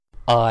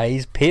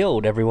Eyes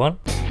peeled, everyone.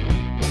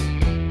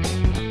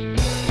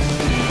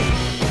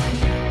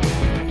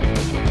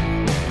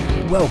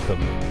 Welcome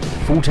to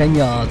the Full 10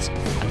 Yards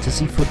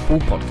Fantasy Football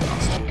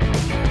Podcast.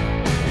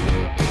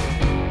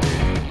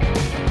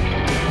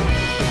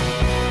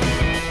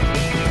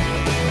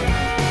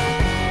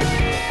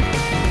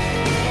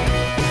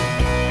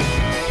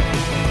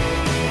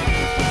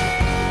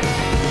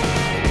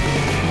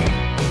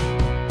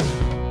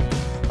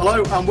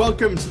 Hello and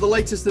welcome to the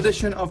latest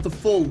edition of the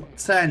Full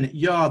 10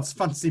 Yards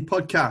Fantasy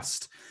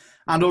Podcast.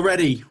 And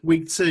already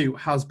week 2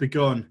 has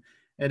begun.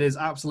 It is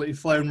absolutely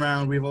flown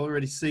round. We've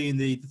already seen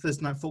the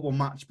Thursday night football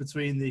match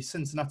between the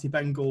Cincinnati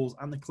Bengals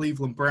and the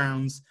Cleveland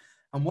Browns.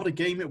 And what a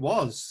game it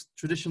was.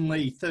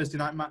 Traditionally, Thursday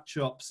night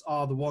matchups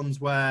are the ones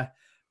where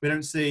we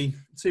don't see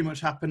too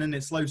much happening.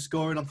 It's low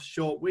scoring on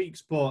short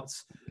weeks, but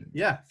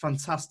yeah,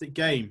 fantastic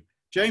game.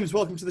 James,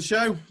 welcome to the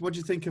show. What do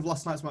you think of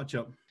last night's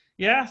matchup?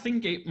 Yeah, I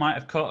think it might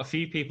have caught a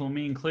few people,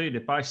 me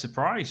included, by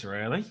surprise,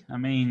 really. I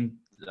mean,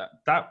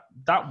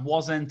 that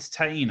was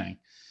entertaining.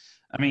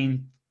 I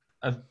mean,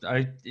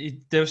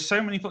 there were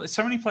so many players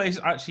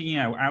actually,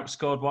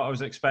 outscored what I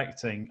was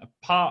expecting,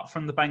 apart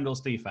from the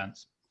Bengals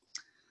defense,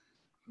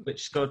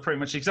 which scored pretty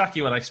much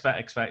exactly what I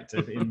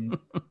expected in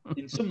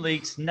some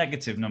leagues,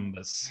 negative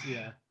numbers.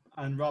 Yeah.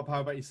 And Rob, how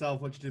about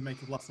yourself? What did you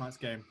make of last night's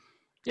game?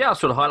 Yeah,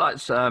 sort of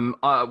highlights.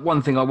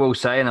 One thing I will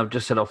say, and I've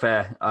just said off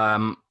air,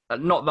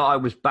 not that I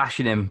was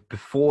bashing him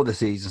before the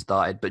season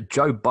started, but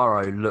Joe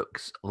Burrow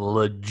looks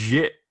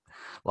legit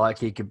like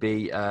he could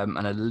be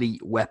an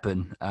elite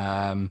weapon.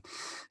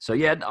 So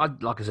yeah,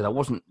 like I said, I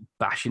wasn't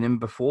bashing him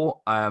before.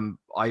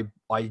 I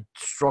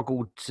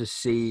struggled to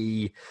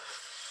see.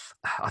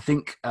 I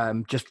think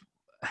I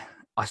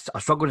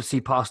struggled to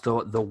see past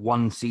the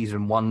one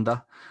season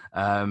wonder,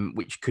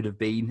 which could have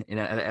been in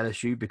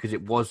LSU because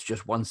it was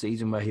just one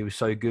season where he was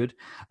so good.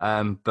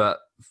 But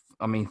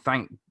I mean,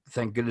 thank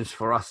goodness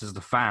for us as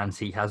the fans,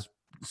 he has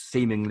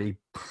seemingly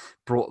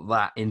brought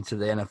that into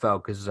the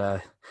NFL because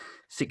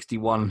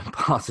 61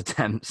 pass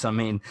attempts. I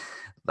mean,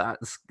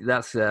 that's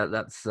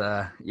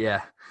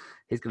yeah,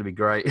 he's going to be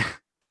great.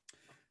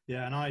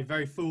 Yeah, and I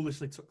very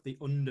foolishly took the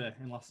under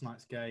in last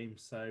night's game.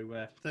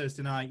 So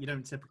Thursday night, you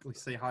don't typically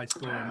see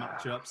high-scoring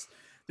matchups.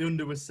 The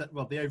under was set.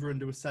 Well, the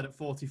over/under was set at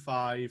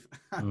 45,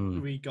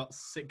 and we got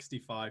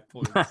 65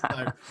 points.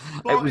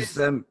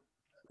 So,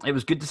 it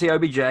was good to see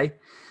OBJ.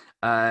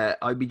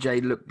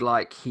 OBJ looked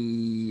like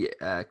he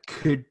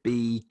could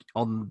be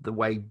on the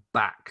way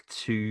back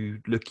to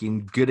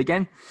looking good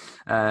again.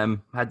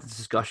 Had this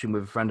discussion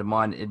with a friend of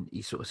mine, and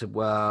he sort of said,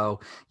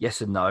 well,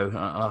 yes and no. And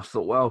I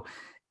thought, well,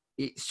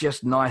 it's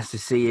just nice to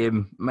see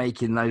him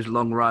making those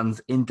long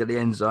runs into the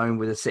end zone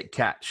with a sick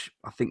catch.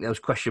 I think there was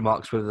question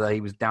marks whether he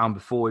was down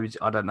before.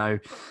 I don't know.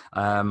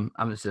 I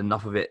haven't seen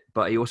enough of it.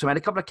 But he also made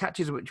a couple of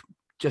catches which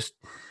just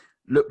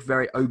looked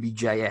very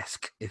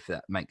OBJ-esque, if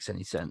that makes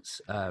any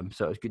sense.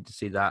 So it was good to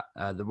see that.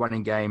 The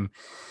running game,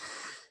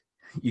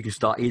 you can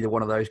start either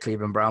one of those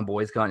Cleveland Brown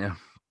boys, can't you?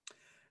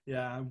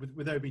 Yeah,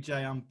 with OBJ,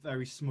 I'm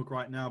very smug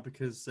right now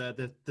because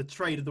the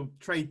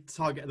trade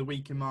target of the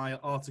week in my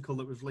article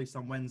that was released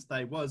on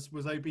Wednesday was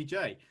OBJ.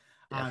 Definitely.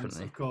 And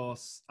of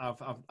course,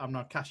 I'm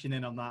now cashing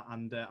in on that,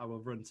 and I will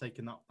run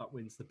taking that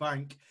win to the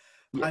bank.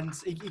 Yeah. And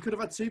he could have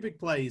had two big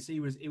plays. He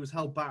was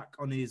held back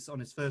on his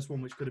first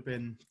one, which could have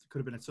been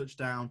a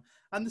touchdown,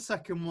 and the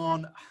second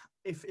one.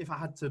 If I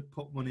had to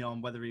put money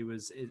on whether he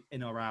was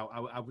in or out,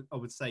 I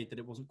would say that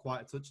it wasn't quite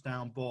a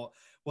touchdown. But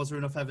was there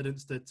enough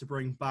evidence to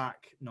bring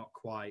back? Not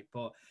quite.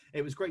 But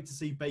it was great to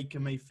see Baker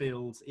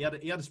Mayfield. He had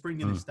a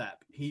spring in his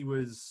step. He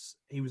was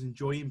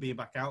enjoying being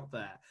back out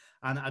there.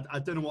 And I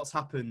don't know what's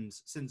happened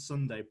since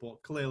Sunday,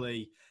 but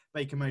clearly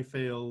Baker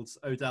Mayfield,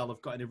 Odell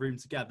have got in a room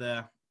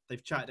together.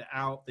 They've chatted it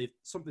out.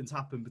 Something's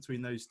happened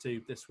between those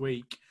two this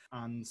week,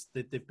 and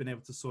they've been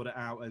able to sort it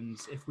out. And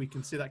if we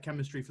can see that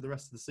chemistry for the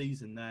rest of the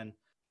season, then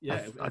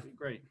yeah, it'd be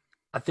great.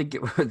 I think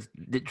it was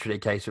literally a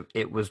case of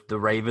it was the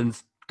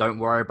Ravens. Don't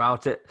worry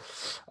about it.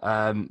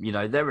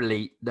 They're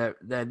elite.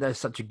 They're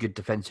such a good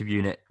defensive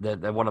unit.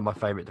 They're one of my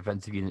favorite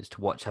defensive units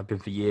to watch. Have been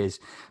for years.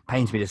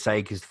 Pains me to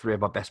say because 3 of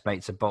my best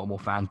mates are Baltimore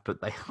fans,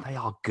 but they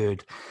are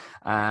good.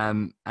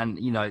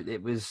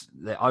 It was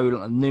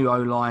the new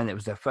O-line. It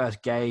was their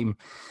first game.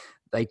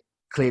 They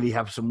clearly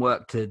have some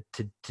work to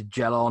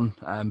gel on,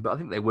 but I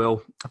think they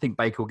will. I think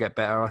Baker will get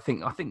better. I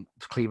think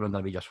Cleveland are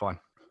going to be just fine.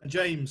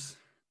 James,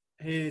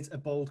 here's a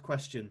bold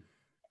question.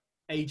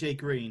 AJ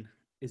Green,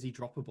 is he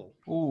droppable?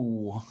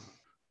 Ooh.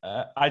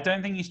 I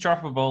don't think he's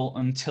droppable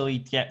until he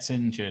gets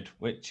injured,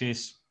 which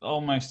is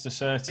almost a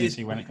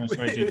certainty when it comes to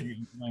AJ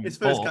Green. His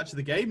first catch of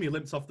the game, he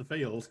limps off the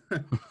field.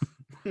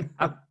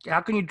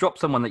 How can you drop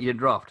someone that you didn't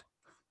draft?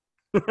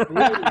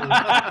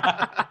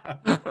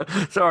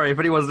 Sorry, if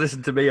anyone's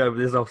listened to me over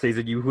this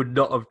offseason, you would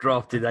not have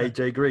drafted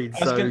AJ Green.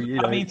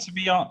 I mean, to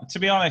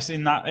be honest,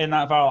 in that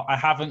vote, I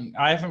haven't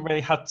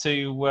really had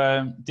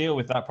to deal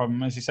with that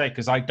problem, as you say,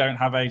 because I don't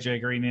have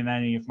AJ Green in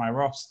any of my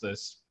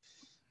rosters.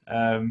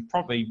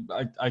 Probably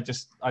I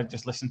just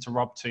listened to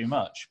Rob too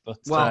much. But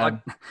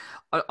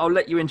I'll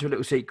let you into a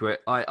little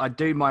secret. I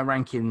do my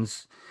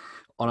rankings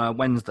on a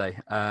Wednesday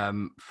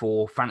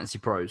for Fantasy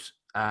Pros,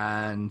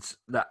 and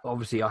that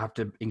obviously I have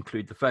to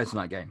include the Thursday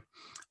night game.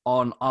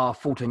 On our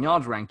 14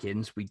 yards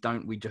rankings,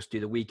 we just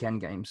do the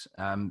weekend games.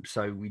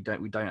 So we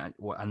don't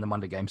and the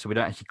Monday game. So we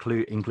don't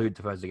actually include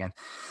the Thursday game.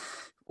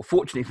 Well,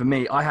 fortunately for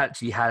me, I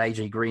actually had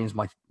AJ Green as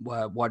my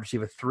wide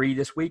receiver 3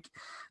 this week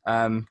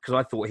because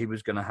I thought he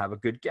was going to have a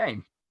good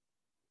game.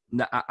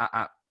 No,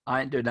 I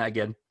ain't doing that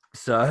again.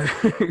 So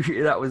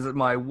that was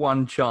my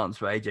one chance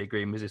for AJ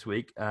Green was this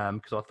week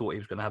because I thought he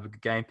was going to have a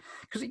good game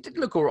because he did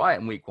look all right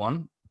in week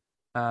 1.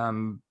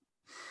 I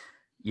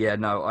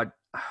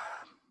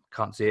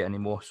can't see it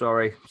anymore.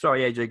 Sorry,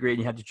 AJ Green,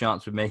 you had your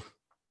chance with me.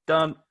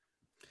 Done.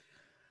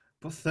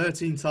 But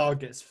 13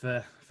 targets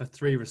for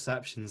 3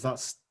 receptions,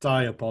 that's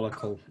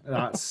diabolical.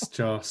 That's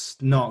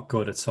just not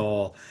good at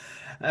all.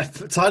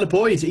 Tyler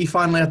Boyd, he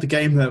finally had the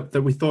game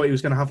that we thought he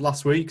was going to have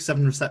last week,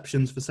 7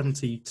 receptions for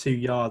 72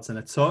 yards and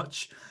a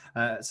touch.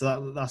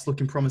 So that's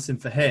looking promising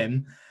for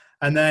him.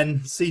 And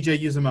then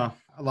CJ Uzomah.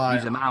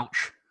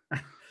 Ouch.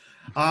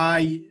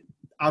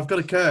 I've got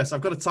a curse.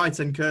 I've got a tight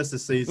end curse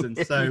this season.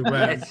 So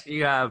yes,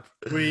 you have.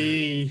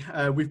 We've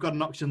got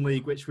an auction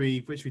league which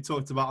we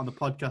talked about on the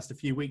podcast a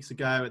few weeks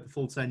ago at the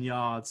full 10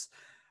 yards.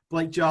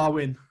 Blake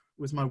Jarwin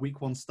was my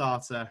week 1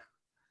 starter.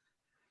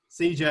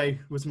 CJ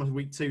was my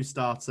week 2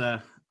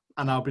 starter,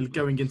 and I'll be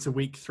going into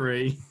week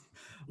 3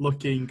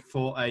 looking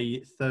for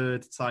a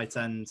 3rd tight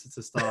end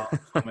to start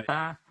for me.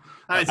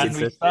 And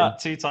we start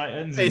 2 tight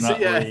ends in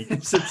that league.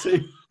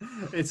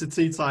 It's a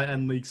 2 tight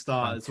end league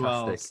start. Fantastic. As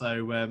well.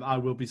 So I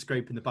will be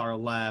scraping the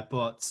barrel there,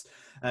 but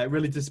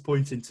really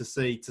disappointing to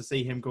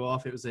see him go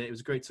off. It was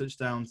a great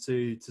touchdown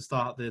to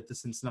start the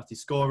Cincinnati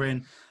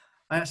scoring.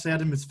 I actually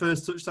had him as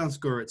first touchdown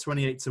scorer at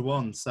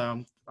 28-1,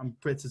 so I'm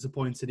pretty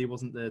disappointed he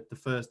wasn't the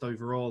first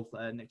overall.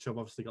 Nick Chubb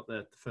obviously got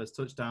the first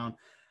touchdown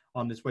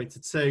on his way to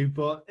 2,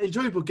 but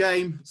enjoyable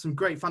game, some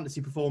great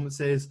fantasy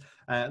performances,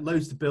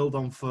 loads to build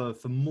on for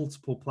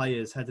multiple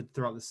players headed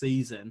throughout the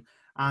season,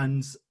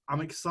 and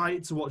I'm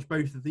excited to watch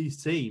both of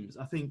these teams.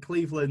 I think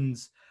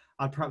Cleveland's,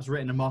 I'd perhaps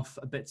written them off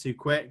a bit too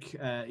quick.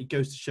 It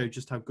goes to show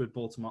just how good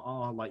Baltimore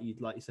are, like you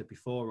said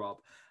before, Rob,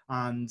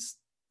 and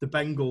the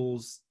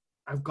Bengals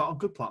have got a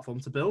good platform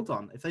to build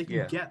on. If they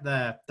can get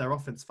their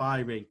offense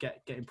firing,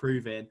 get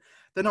improving,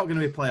 they're not going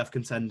to be a playoff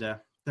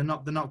contender. They're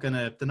not going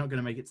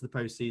to make it to the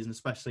postseason,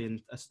 especially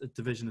in a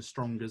division as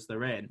strong as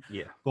they're in.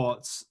 Yeah.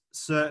 But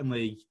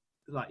certainly,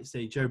 like you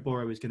say, Joe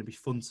Burrow is going to be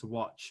fun to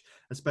watch,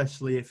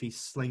 especially if he's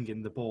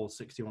slinging the ball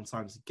 61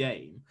 times a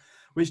game.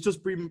 Which does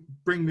bring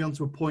me on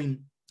to a point.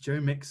 Joe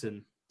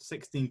Mixon,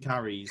 16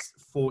 carries,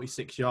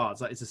 46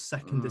 yards. That is a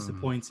second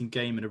disappointing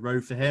game in a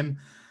row for him.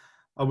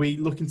 Are we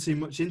looking too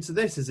much into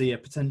this? Is he a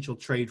potential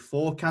trade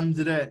for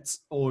candidate,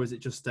 or is it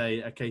just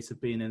a case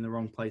of being in the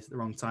wrong place at the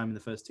wrong time in the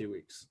first 2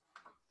 weeks?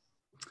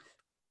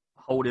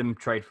 Hold him,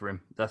 trade for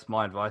him. That's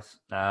my advice.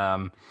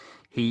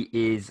 He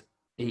is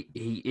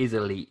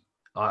elite.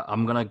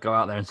 I'm going to go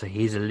out there and say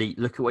he's elite.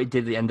 Look at what he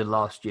did at the end of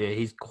last year.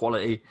 He's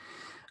quality.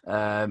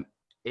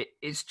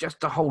 It's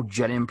just a whole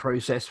gelling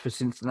process for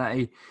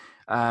Cincinnati.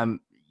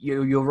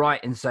 You're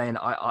right in saying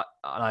I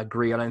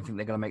agree. I don't think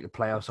they're going to make the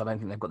playoffs. I don't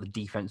think they've got the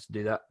defense to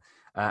do that.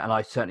 And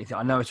I certainly think,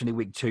 I know it's only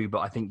week 2, but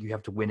I think you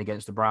have to win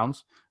against the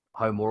Browns,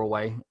 home or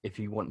away, if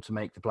you want to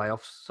make the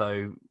playoffs.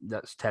 So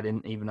that's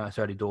telling, even though it's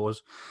early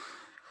doors.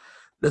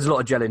 There's a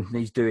lot of gelling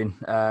he's doing.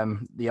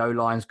 The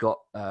O-line's got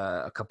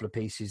a couple of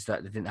pieces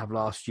that they didn't have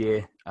last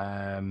year.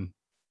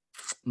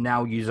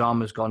 Now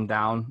Uzomah's gone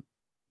down.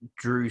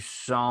 Drew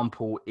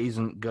Sample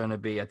isn't going to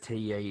be a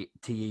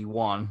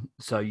TE1,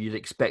 so you'd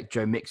expect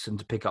Joe Mixon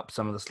to pick up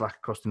some of the slack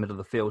across the middle of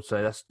the field.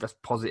 So that's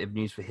positive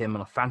news for him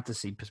on a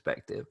fantasy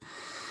perspective.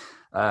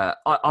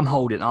 I'm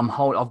holding.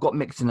 I've got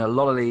Mixon in a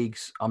lot of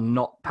leagues. I'm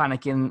not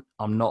panicking.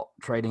 I'm not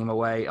trading him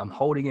away. I'm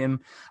holding him.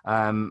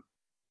 I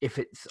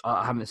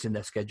haven't seen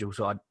their schedule,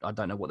 so I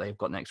don't know what they've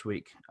got next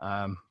week.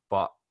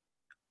 But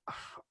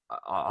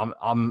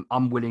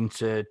I'm willing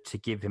to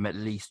give him at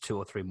least 2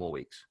 or 3 more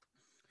weeks.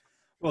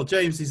 Well,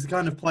 James, he's the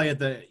kind of player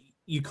that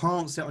you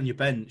can't sit on your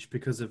bench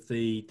because of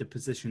the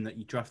position that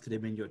you drafted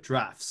him in your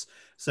drafts.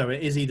 So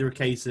it is either a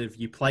case of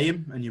you play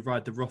him and you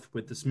ride the rough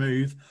with the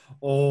smooth,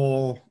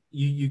 or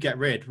you get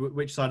rid.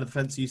 Which side of the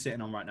fence are you sitting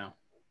on right now?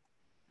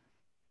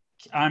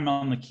 I'm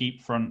on the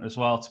keep front as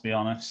well, to be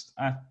honest.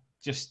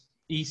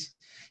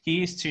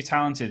 He is too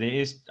talented.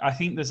 I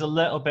think there's a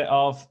little bit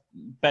of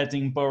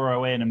bedding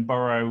Burrow in and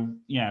Burrow,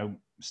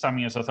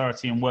 standing as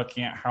authority and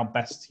working out how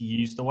best to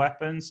use the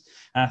weapons.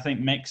 And I think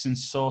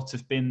Mixon's sort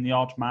of been the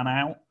odd man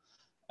out.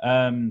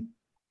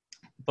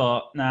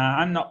 But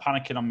I'm not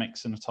panicking on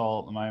Mixon at all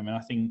at the moment. I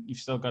think you've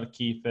still got to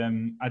keep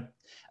him.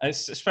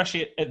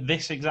 Especially at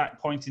this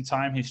exact point in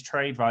time, his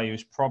trade value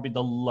is probably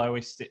the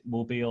lowest it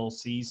will be all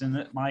season,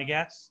 at my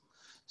guess.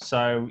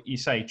 So you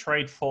say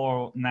trade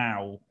for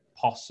now,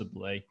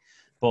 possibly.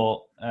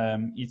 but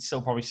you'd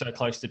still probably so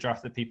close to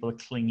draft that people are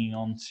clinging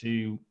on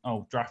to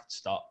draft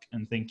stock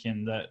and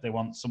thinking that they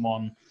want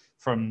someone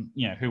from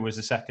who was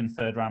a second,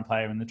 third round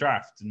player in the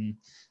draft, and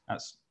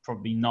that's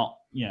probably not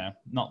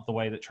the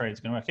way that trade's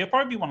going to work. It'll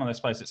probably be one of those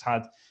places that's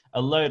had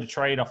a load of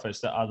trade offers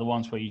that are the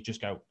ones where you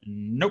just go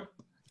nope,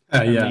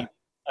 and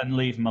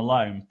leave them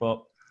alone.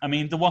 But I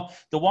mean, there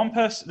was one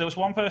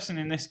person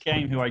in this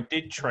game who I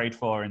did trade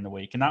for in the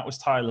week, and that was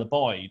Tyler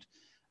Boyd.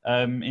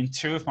 In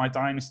 2 of my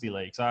dynasty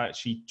leagues, I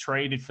actually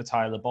traded for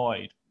Tyler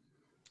Boyd,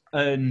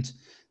 and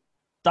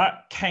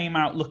that came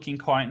out looking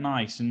quite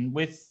nice. And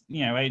with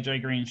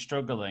AJ Green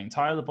struggling,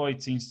 Tyler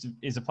Boyd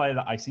is a player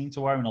that I seem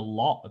to own a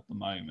lot at the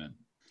moment,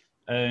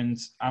 and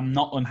I'm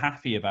not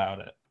unhappy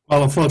about it.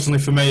 Well,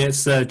 unfortunately for me,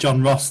 it's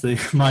John Ross,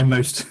 my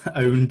most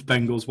owned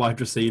Bengals wide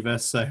receiver.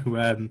 So,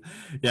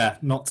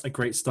 not a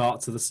great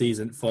start to the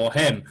season for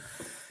him.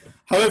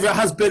 However, it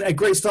has been a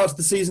great start to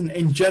the season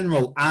in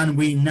general, and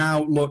we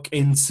now look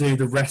into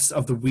the rest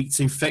of the Week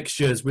 2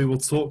 fixtures. We will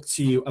talk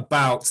to you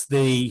about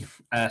the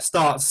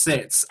starts,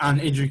 sits,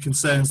 and injury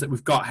concerns that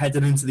we've got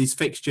heading into these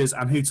fixtures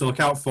and who to look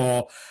out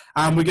for.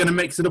 And we're going to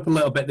mix it up a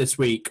little bit this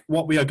week.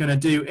 What we are going to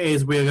do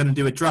is we're going to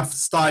do a draft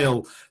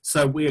style.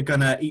 So we are going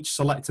to each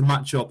select a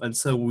matchup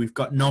until we've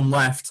got none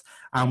left,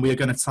 and we are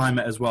going to time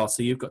it as well.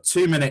 So you've got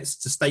 2 minutes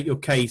to state your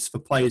case for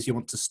players you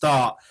want to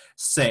start,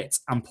 sit,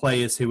 and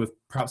players who have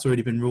perhaps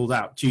already been ruled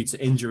out due to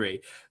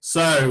injury.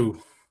 So,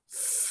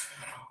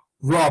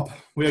 Rob,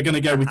 we are going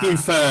to go with you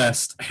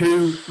first.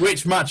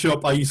 Which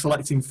matchup are you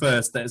selecting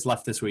first that is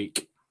left this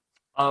week?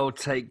 I'll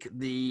take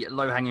the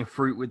low-hanging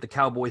fruit with the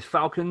Cowboys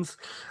Falcons.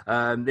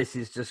 This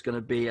is just going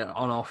to be an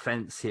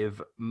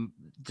unoffensive,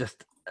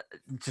 just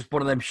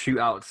one of them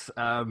shootouts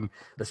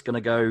that's going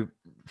to go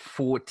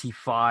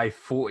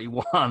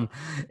 45-41.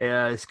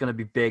 It's going to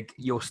be big.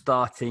 You're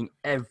starting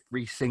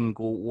every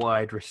single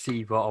wide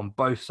receiver on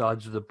both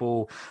sides of the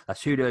ball.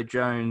 That's Julio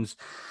Jones,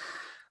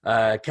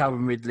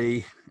 Calvin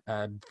Ridley,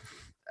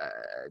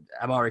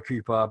 Amari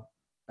Cooper.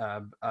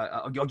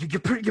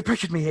 You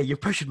pressured me here. You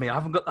pressured me. I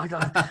haven't got.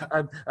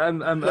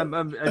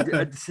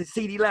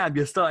 CeeDee Lamb.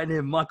 You're starting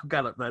him. Michael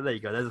Gallup. There you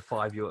go. There's a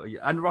 5.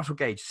 And Russell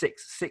Gage.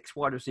 Six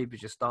wide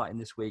receivers you're starting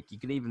this week. You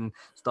can even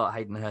start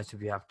Hayden Hurst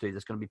if you have to.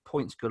 There's going to be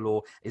points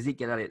galore.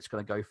 Ezekiel Elliott's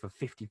going to go for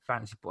 50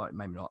 fantasy points.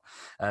 Maybe not.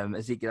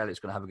 Ezekiel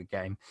Elliott's going to have a good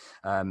game.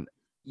 I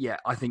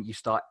think you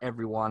start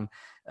everyone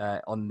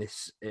on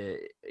this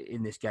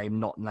in this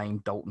game not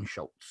named Dalton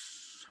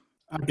Schultz.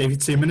 I gave you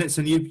 2 minutes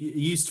and you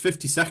used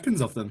 50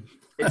 seconds of them.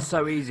 It's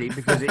so easy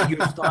because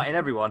you're starting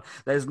everyone.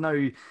 There's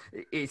no.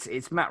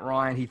 It's Matt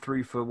Ryan. He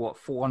threw for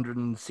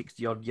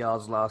 460 odd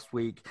yards last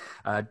week.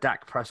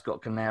 Dak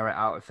Prescott can air it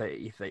out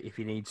if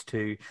he needs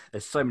to.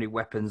 There's so many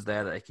weapons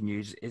there that they can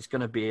use. It's going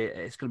to be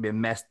a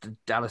mess. The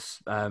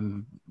Dallas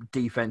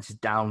defense is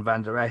down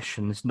Van Der Esch,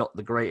 and it's not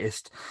the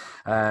greatest.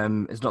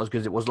 It's not as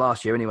good as it was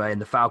last year anyway. And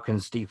the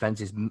Falcons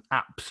defense is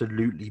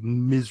absolutely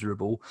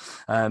miserable.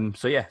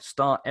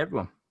 Start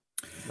everyone.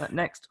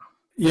 Next.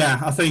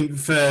 Yeah, I think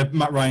for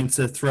Matt Ryan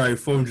to throw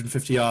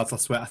 450 yards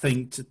last week, I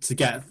think to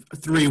get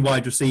 3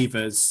 wide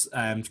receivers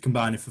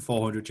combining for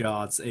 400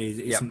 yards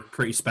is something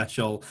pretty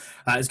special.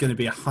 It's going to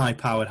be a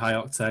high-powered,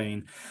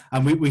 high-octane.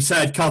 And we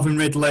said Calvin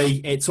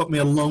Ridley, it took me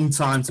a long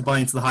time to buy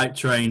into the hype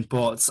train,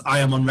 but I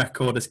am on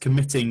record as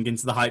committing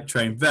into the hype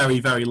train very,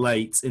 very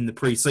late in the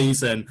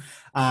pre-season.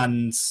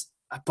 But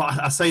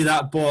I say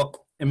that, but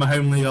in my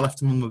home league, I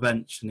left him on the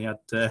bench, and he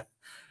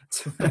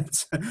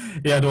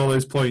had all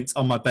those points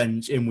on my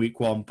bench in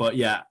week 1. But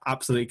yeah,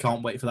 absolutely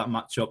can't wait for that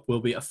matchup.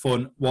 Will be a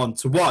fun one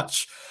to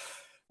watch.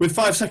 With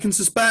 5 seconds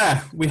to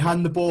spare, we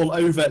hand the ball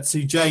over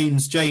to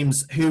James.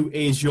 James, who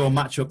is your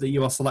matchup that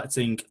you are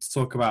selecting to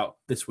talk about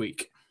this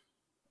week?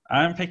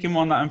 I'm picking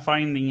one that I'm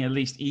finding at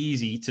least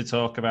easy to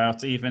talk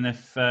about, even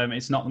if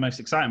it's not the most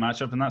exciting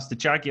matchup, and that's the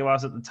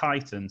Jaguars at the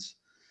Titans.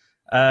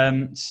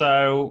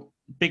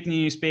 Big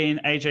news being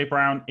AJ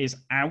Brown is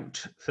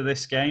out for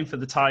this game for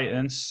the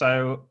Titans.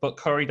 But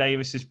Corey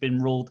Davis has been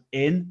ruled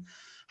in.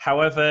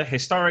 However,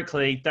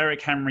 historically,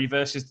 Derrick Henry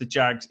versus the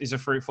Jags is a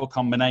fruitful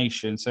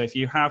combination. So if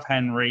you have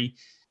Henry,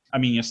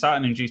 you're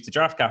starting him due to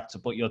draft capital,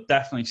 but you're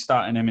definitely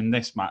starting him in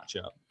this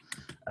matchup.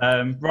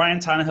 Ryan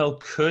Tannehill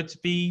could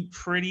be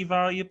pretty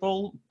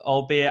valuable,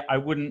 albeit I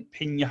wouldn't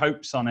pin your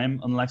hopes on him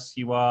unless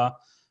you are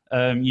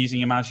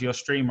using him as your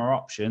streamer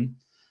option.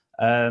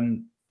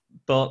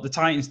 But the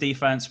Titans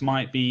defense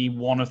might be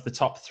one of the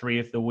top 3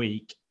 of the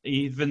week,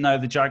 even though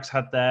the Jags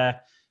had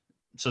their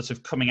sort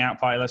of coming out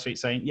party last week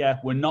saying, yeah,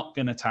 we're not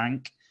going to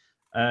tank.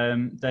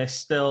 They're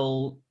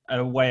still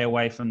a way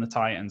away from the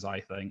Titans,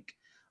 I think.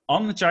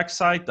 On the Jags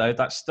side, though,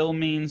 that still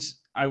means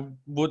I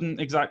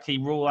wouldn't exactly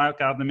rule out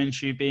Gardner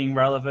Minshew being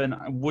relevant.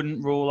 I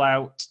wouldn't rule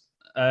out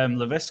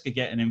Laviska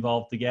getting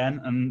involved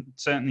again, and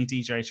certainly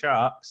DJ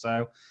Chark.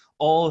 So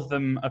all of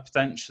them are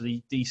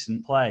potentially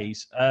decent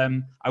plays.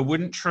 I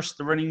wouldn't trust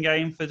the running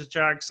game for the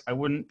Jags. I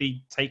wouldn't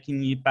be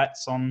taking your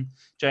bets on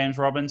James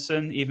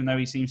Robinson, even though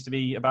he seems to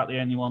be about the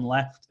only one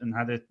left and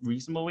had a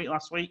reasonable week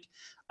last week.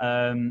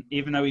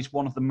 Even though he's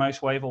one of the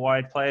most waiver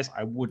wide players,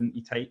 I wouldn't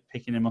be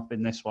picking him up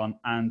in this one,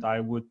 and I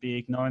would be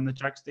ignoring the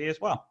Jags D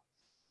as well.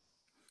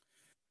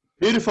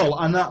 Beautiful,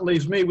 and that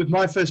leaves me with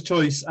my first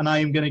choice, and I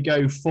am going to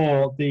go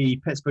for the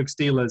Pittsburgh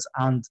Steelers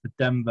and the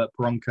Denver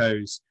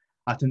Broncos.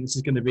 I think this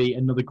is going to be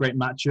another great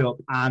matchup,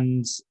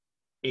 and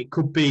it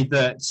could be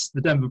that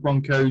the Denver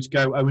Broncos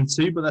go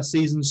 0-2, but their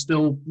season's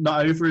still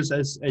not over,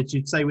 as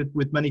you'd say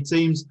with many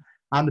teams,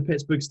 and the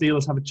Pittsburgh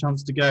Steelers have a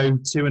chance to go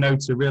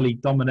 2-0 to really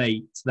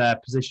dominate their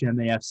position in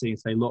the AFC and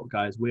say, look,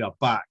 guys, we are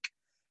back.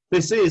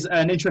 This is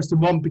an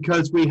interesting one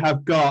because we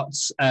have got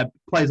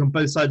players on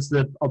both sides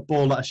of the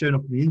ball that are shown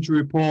up in the injury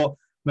report,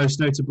 most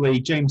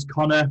notably James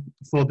Conner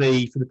for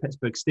the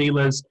Pittsburgh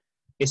Steelers.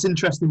 It's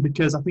interesting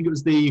because I think it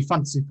was the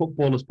Fantasy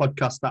Footballers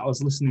podcast that I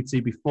was listening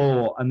to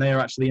before, and they are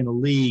actually in a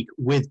league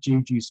with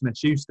Juju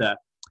Smith-Schuster.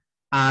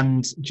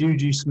 And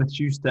Juju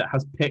Smith-Schuster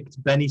has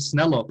picked Benny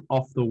Snell up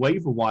off the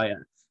waiver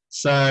wire.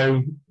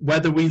 So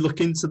whether we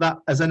look into that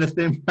as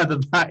anything, whether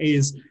that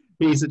is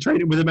he's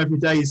training with him every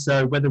day,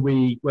 so whether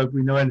we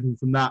know anything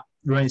from that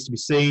remains to be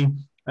seen.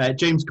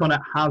 James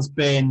Conner has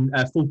been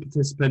a full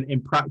participant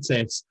in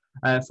practice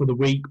for the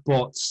week,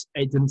 but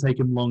it didn't take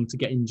him long to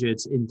get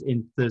injured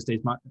in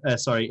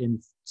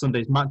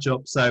Sunday's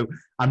matchup, so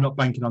I'm not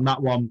banking on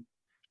that one.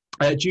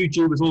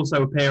 Juju was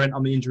also appearing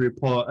on the injury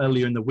report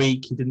earlier in the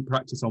week. He didn't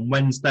practice on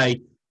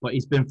Wednesday, but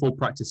he's been full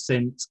practice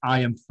since.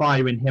 I am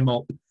firing him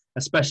up,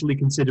 especially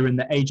considering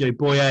that AJ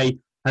Boye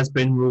has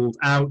been ruled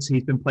out.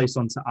 He's been placed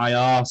onto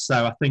IR.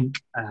 So I think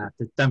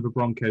the Denver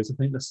Broncos, I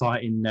think they're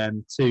citing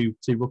two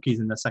rookies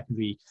in their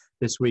secondary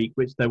this week,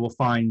 which they will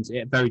find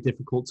it very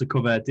difficult to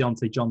cover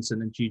Deontay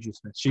Johnson and Juju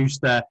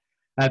Smith-Schuster.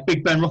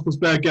 Big Ben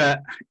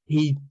Roethlisberger,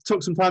 he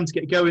took some time to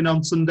get going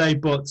on Sunday,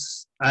 but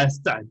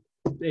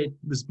it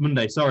was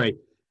Monday, sorry.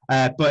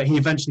 But he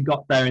eventually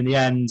got there in the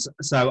end.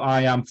 So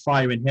I am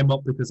firing him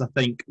up because I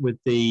think with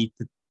the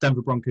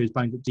Denver Broncos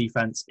banged up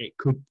defense, it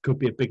could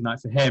be a big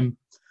night for him.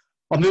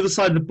 On the other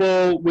side of the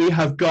ball, we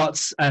have got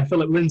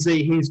Philip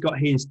Lindsay. He's got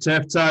his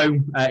turf toe,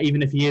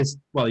 even if he's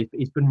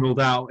been ruled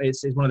out.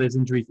 It's one of those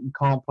injuries that you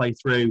can't play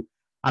through.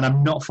 And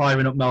I'm not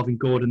firing up Melvin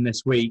Gordon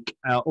this week.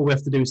 All we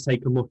have to do is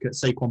take a look at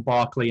Saquon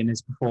Barkley and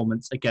his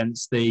performance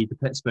against the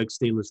Pittsburgh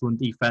Steelers run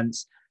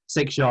defense.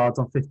 6 yards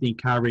on 15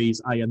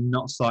 carries. I am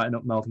not starting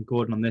up Melvin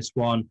Gordon on this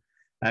one.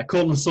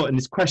 Cortland Sutton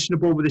is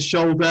questionable with his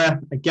shoulder.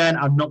 Again,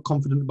 I'm not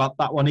confident about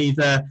that one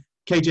either.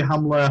 KJ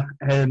Hamler,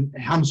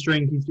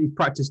 hamstring, he's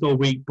practiced all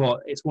week,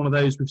 but it's one of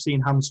those we've seen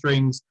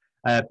hamstrings.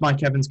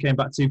 Mike Evans came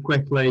back too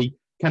quickly.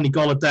 Kenny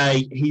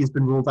Golladay, he's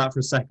been ruled out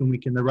for a second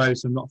week in a row,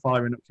 so I'm not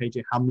firing up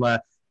KJ Hamler.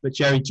 But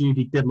Jerry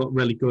Jeudy did look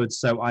really good,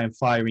 so I am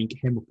firing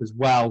him up as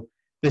well.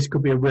 This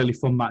could be a really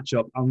fun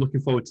matchup. I'm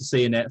looking forward to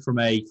seeing it from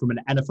an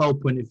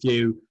NFL point of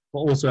view, but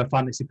also a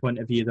fantasy point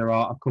of view. There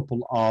are a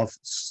couple of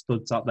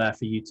studs out there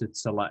for you to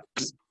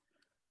select.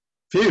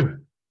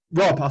 Phew.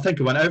 Rob, I think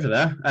I went over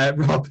there.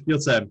 Rob, your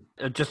turn.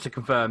 Just to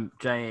confirm,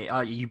 Jay,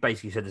 you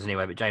basically said this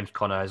anyway, but James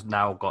Conner has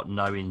now got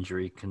no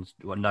injury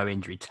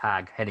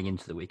tag heading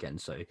into the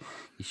weekend, so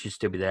he should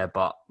still be there.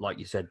 But like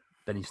you said,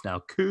 Benny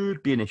Snell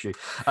could be an issue.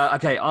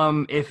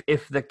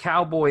 If the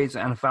Cowboys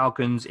and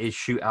Falcons is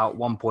shootout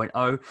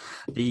 1.0,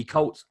 the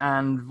Colts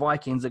and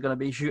Vikings are going to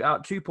be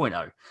shootout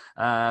 2.0.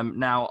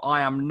 Now,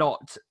 I am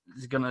not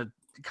going to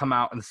come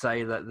out and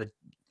say that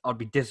I'd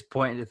be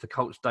disappointed if the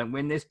Colts don't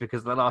win this,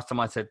 because the last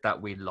time I said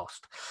that, we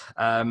lost.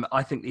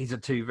 I think these are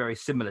two very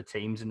similar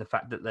teams in the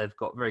fact that they've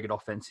got very good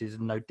offenses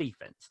and no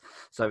defense.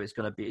 So it's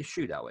going to be a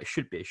shootout. It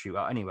should be a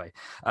shootout anyway.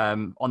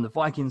 On the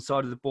Vikings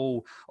side of the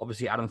ball,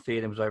 obviously Adam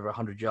Thielen was over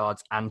 100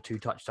 yards and 2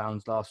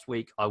 touchdowns last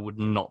week. I would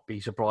not be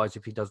surprised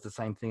if he does the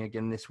same thing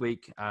again this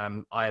week.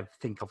 I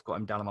think I've got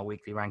him down on my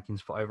weekly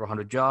rankings for over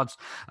 100 yards.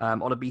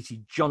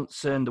 Olabisi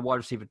Johnson, the wide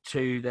receiver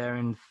 2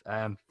 there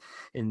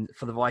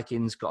for the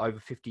Vikings, got over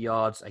 50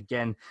 yards.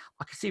 Again,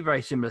 I can see a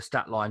very similar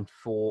stat line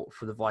for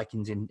the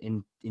Vikings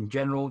in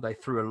general. They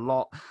threw a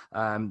lot.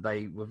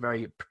 They were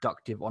very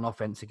productive on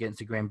offense against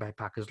the Green Bay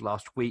Packers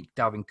last week.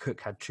 Dalvin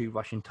Cook had 2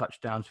 rushing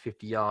touchdowns,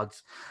 50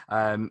 yards.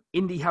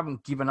 Indy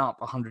haven't given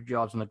up 100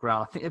 yards on the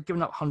ground. I think they've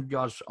given up 100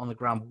 yards on the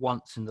ground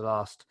once in the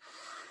last,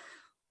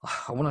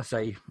 I want to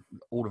say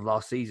all of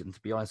last season, to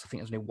be honest. I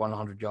think there's only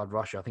 100-yard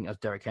rusher. I think that's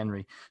Derrick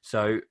Henry.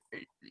 So,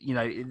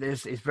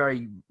 it's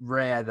very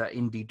rare that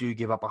Indy do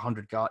give up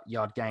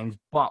 100-yard games,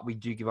 but we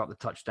do give up the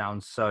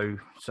touchdowns. So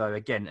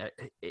again,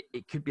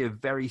 it could be a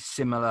very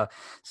similar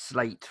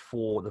slate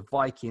for the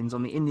Vikings.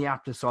 On the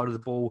Indianapolis side of the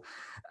ball,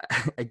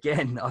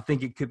 again, I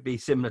think it could be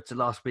similar to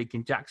last week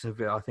in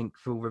Jacksonville. I think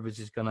Phil Rivers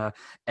is going to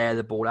air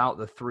the ball out.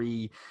 The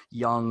 3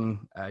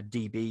 young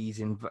DBs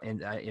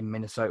in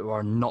Minnesota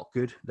are not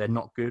good. They're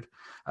not good. good.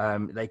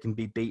 They can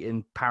be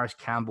beaten. Paris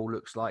Campbell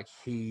looks like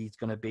he's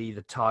going to be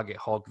the target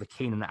hog, the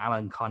Keenan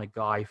Allen kind of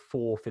guy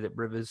for Philip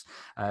Rivers.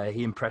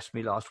 He impressed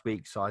me last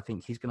week, so I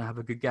think he's going to have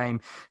a good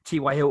game.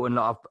 T.Y. Hilton,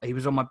 he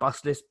was on my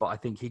bust list, but I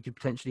think he could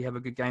potentially have a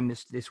good game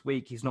this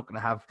week. He's not going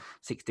to have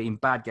 16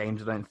 bad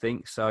games, I don't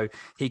think, so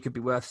he could be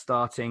worth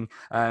starting.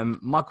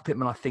 Michael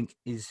Pittman, I think,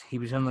 he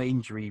was on the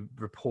injury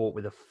report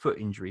with a foot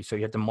injury, so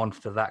he had to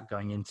monitor that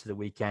going into the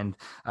weekend.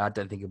 I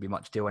don't think it'll be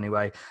much deal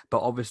anyway, but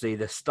obviously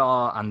the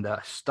star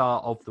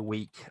of the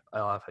week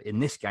in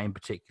this game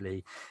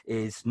particularly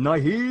is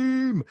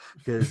Naheem,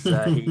 because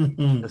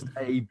he's just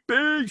a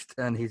beast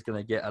and he's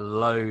going to get a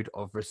load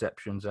of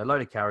receptions, a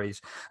load of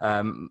carries.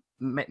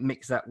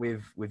 Mix that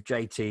with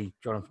JT,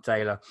 Jonathan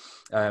Taylor,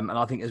 and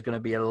I think there's going to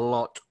be a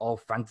lot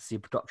of fantasy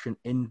production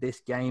in this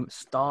game.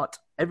 Start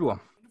everyone.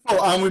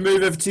 Well, and we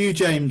move over to you,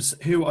 James.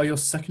 Who are your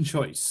second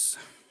choice?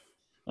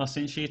 Well,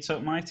 since you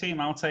took my team,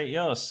 I'll take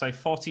yours. So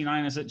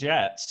 49ers at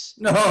Jets.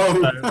 No.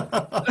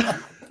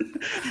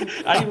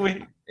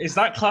 Is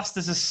that classed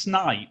as a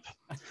snipe?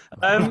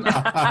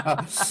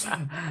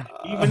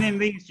 Even in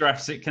these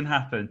drafts, it can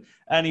happen.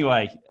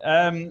 Anyway,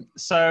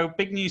 so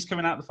big news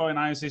coming out of the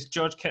 49ers is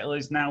George Kittle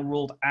is now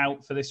ruled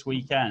out for this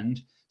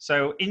weekend.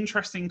 So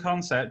interesting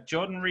concept.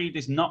 Jordan Reed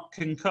is not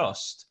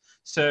concussed.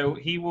 So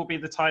he will be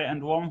the tight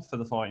end one for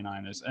the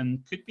 49ers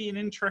and could be an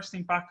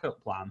interesting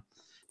backup plan.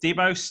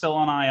 Debo's still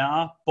on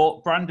IR,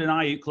 but Brandon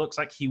Ayuk looks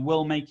like he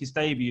will make his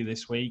debut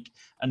this week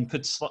and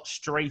could slot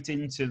straight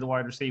into the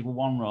wide receiver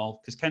one role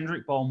because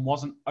Kendrick Bourne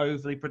wasn't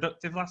overly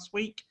productive last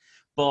week,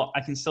 but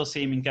I can still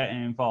see him in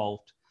getting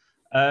involved.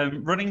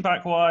 Running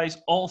back wise,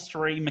 all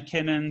three,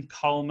 McKinnon,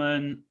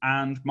 Coleman,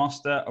 and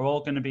Mostert are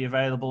all going to be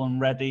available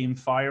and ready and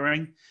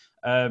firing.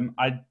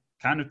 I'd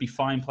kind of be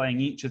fine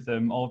playing each of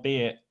them,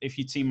 albeit if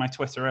you'd seen my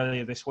Twitter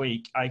earlier this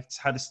week, I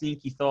had a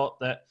sneaky thought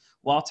that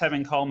while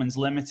Tevin Coleman's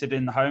limited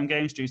in the home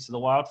games due to the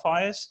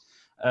wildfires,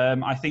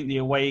 I think the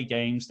away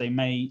games, they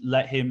may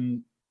let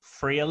him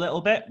free a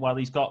little bit while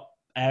he's got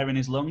air in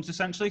his lungs,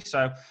 essentially.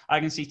 So I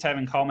can see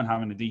Tevin Coleman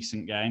having a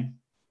decent game.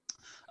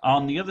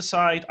 On the other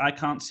side, I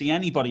can't see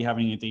anybody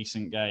having a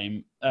decent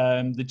game.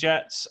 The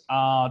Jets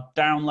are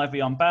down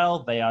Le'Veon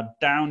Bell. They are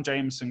down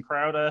Jamison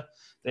Crowder.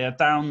 They are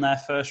down their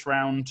first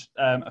round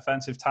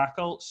offensive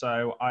tackle.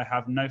 So I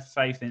have no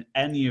faith in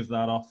any of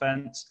that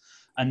offense.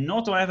 And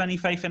nor do I have any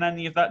faith in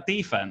any of that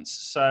defense.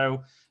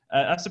 So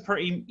that's a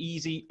pretty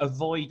easy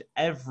avoid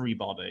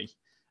everybody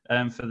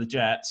for the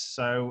Jets.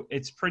 So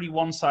it's a pretty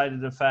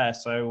one-sided affair.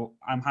 So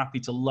I'm happy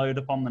to load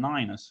up on the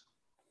Niners.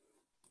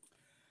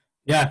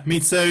 Yeah, me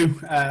too.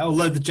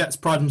 Although the Jets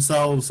pride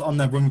themselves on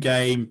their run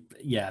game,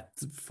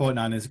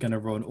 49ers are going to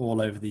run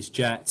all over these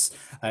Jets.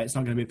 It's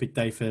not going to be a big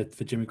day for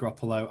Jimmy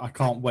Garoppolo. I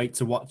can't wait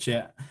to watch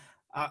it.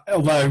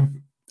 Although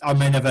I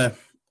may never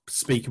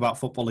speak about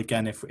football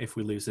again if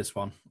we lose this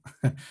one.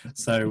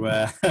 So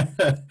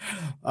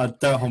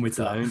don't hold me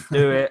to that. Don't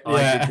do it.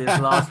 I did this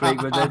last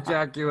week with the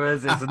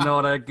Jaguars. It's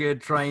not a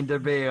good train to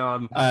be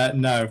on.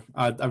 No,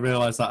 I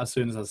realised that as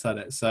soon as I said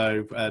it.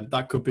 So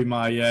that could be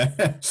my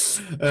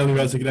early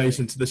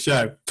resignation to the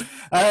show.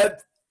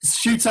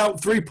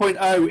 Shootout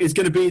 3.0 is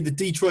going to be the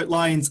Detroit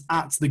Lions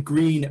at the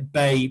Green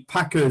Bay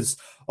Packers.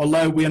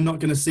 Although we are not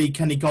going to see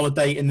Kenny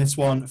Golladay in this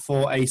one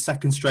for a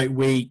second straight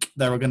week,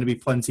 there are going to be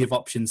plenty of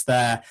options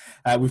there.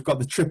 We've got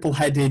the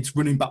triple-headed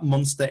running back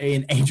monster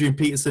in Adrian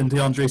Peterson,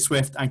 DeAndre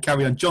Swift, and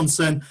Kerryon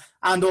Johnson.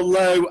 And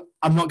although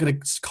I'm not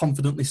going to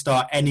confidently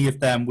start any of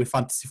them with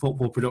fantasy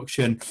football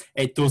production,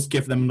 it does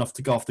give them enough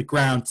to go off the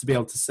ground to be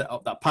able to set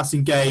up that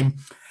passing game.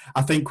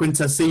 I think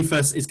Quintez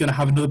Cephas is going to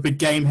have another big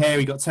game here.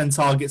 He got 10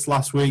 targets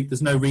last week.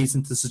 There's no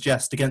reason to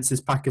suggest against his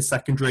Packers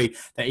secondary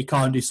that he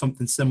can't do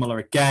something similar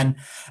again.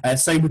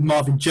 Same with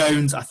Marvin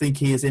Jones. I think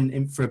he is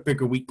in for a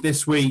bigger week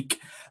this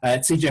week.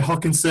 TJ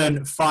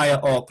Hawkinson, fire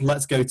up.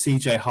 Let's go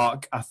TJ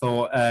Hawk. I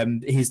thought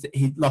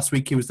last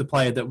week he was the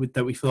player that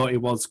we thought he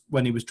was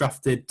when he was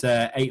drafted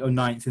 8th or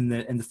 9th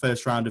in the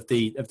first round of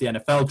the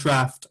NFL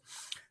draft.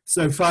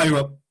 So fire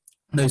up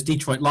those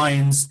Detroit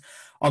Lions.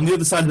 On the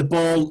other side of the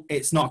ball,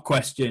 it's not a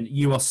question.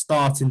 You are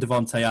starting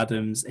Devontae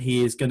Adams.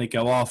 He is going to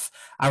go off.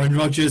 Aaron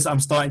Rodgers,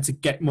 I'm starting to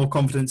get more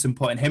confidence in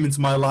putting him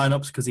into my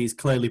lineups because he's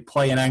clearly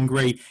playing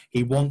angry.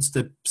 He wants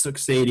to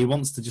succeed. He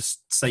wants to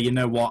just say, you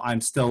know what, I'm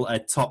still a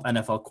top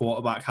NFL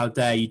quarterback. How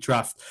dare you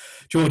draft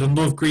Jordan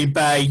Love, Green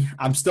Bay?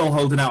 I'm still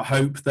holding out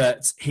hope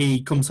that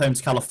he comes home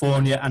to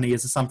California and he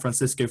is a San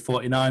Francisco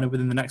 49er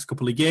within the next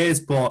couple of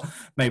years, but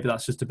maybe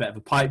that's just a bit of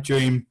a pipe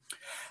dream.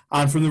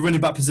 And from the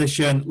running back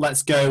position,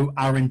 let's go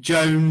Aaron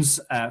Jones.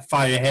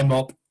 Fire him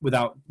up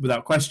without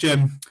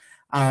question.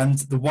 And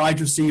the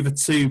wide receiver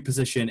 2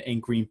 position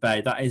in Green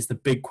Bay, that is the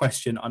big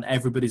question on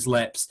everybody's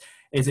lips.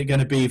 Is it going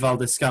to be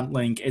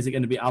Valdes-Scantling? Is it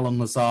going to be Allen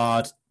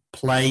Lazard?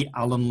 Play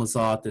Allen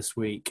Lazard this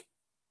week.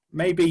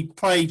 Maybe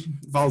play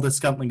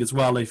Valdes-Scantling as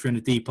well if you're in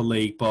a deeper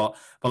league, but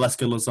let's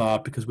go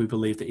Lazard because we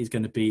believe that he's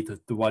going to be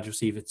the wide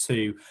receiver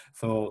 2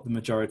 for the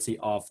majority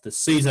of the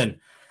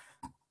season.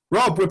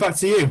 Rob, we're back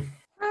to you.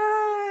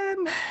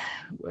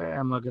 Where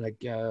am I going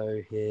to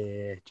go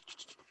here?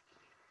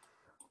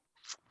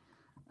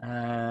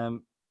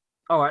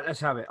 All right, let's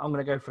have it. I'm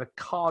going to go for the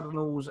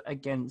Cardinals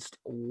against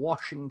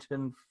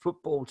Washington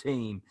football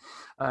team.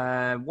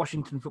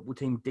 Washington football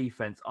team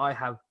defense. I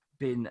have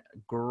been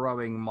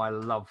growing my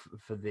love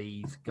for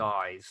these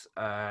guys.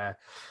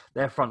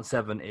 Their front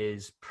seven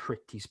is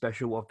pretty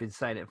special. I've been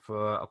saying it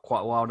for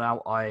quite a while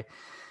now.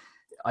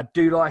 I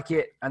do like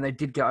it, and they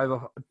did get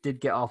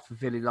after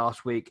Philly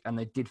last week, and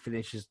they did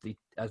finish as the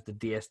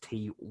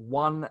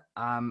DST1.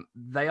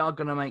 They are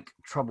going to make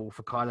trouble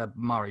for Kyler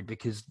Murray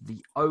because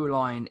the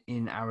O-line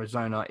in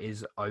Arizona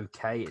is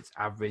okay. It's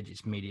average.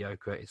 It's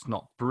mediocre. It's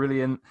not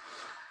brilliant.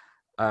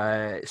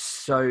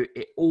 So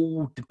it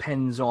all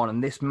depends on,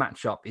 and this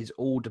matchup is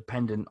all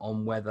dependent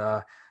on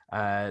whether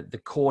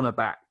the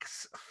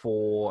cornerbacks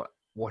for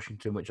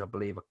Washington, which I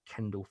believe are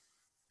Kendall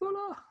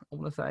Fuller, I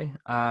want to say,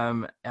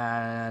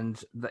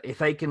 and if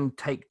they can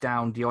take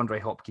down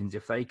DeAndre Hopkins,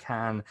 if they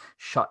can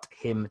shut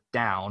him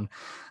down,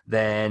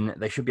 then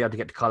they should be able to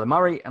get to Kyler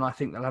Murray, and I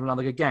think they'll have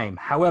another good game.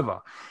 However,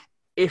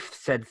 if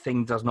said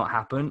thing does not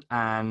happen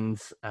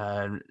and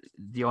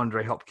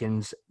DeAndre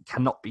Hopkins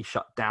cannot be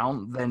shut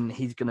down, then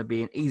he's going to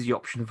be an easy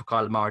option for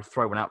Kyler Murray to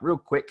throw one out real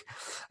quick.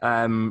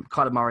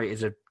 Kyler Murray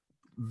is a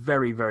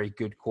very, very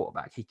good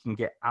quarterback. He can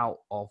get out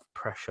of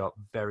pressure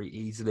very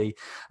easily.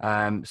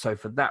 So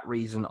for that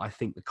reason, I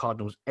think the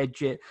Cardinals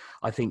edge it.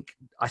 I think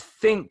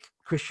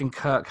Christian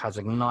Kirk has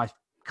a nice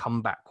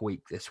comeback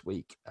week this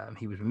week.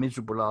 He was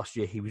miserable last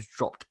year. He was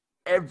dropped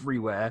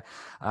everywhere.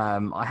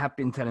 I have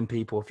been telling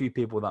a few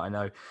people that I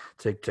know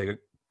to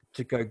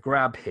go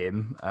grab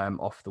him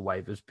off the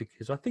waivers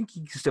because I think he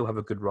can still have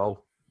a good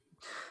role.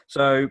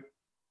 So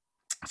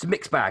it's a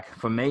mixed bag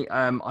for me.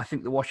 I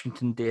think the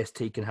Washington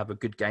DST can have a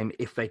good game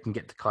if they can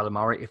get to Kyler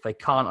Murray. If they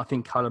can't, I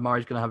think Kyler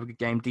Murray's going to have a good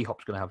game.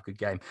 D-Hop's going to have a good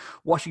game.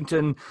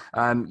 Washington,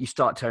 you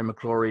start Terry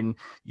McLaurin.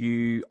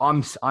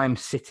 I'm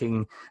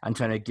sitting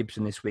Antonio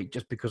Gibson this week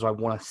just because I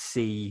want to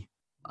see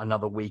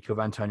another week of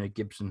Antonio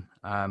Gibson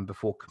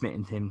before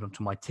committing him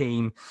to my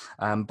team.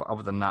 But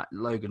other than that,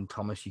 Logan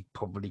Thomas, you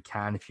probably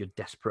can if you're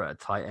desperate at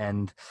tight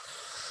end.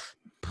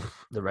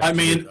 The rest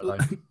me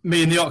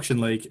in the auction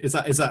league, is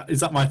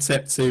that my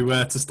tip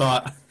to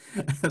start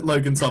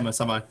Logan Thomas?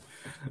 Am I?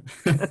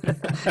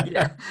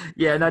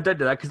 yeah. No, don't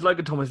do that because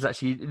Logan Thomas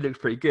actually looks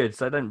pretty good,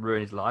 so don't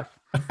ruin his life.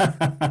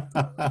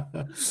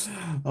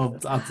 I'll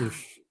have to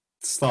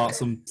start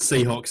some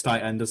Seahawks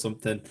tight end or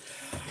something.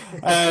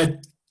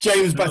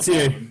 James, back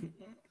to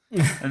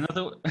you.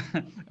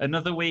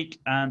 Another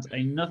week and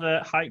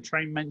another hype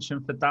train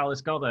mention for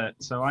Dallas Goedert.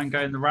 So I'm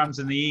going the Rams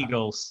and the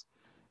Eagles.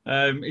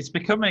 It's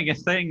becoming a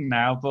thing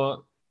now,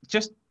 but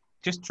just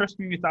trust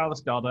me with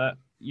Dallas Goedert.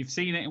 You've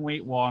seen it in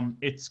week one.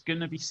 It's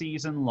going to be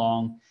season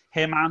long.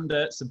 Him and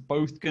Ertz are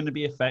both going to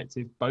be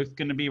effective, both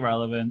going to be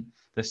relevant.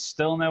 There's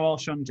still no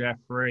Alshon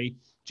Jeffrey.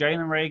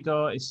 Jalen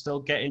Reagor is still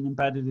getting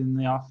embedded in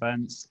the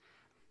offense.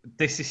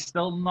 This is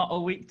still not a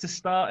week to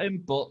start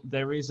him, but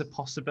there is a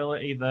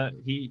possibility that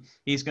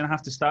he's going to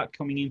have to start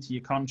coming into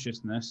your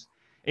consciousness.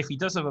 If he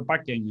does have a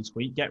bad game this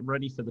week, get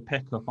ready for the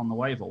pickup on the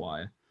waiver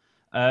wire.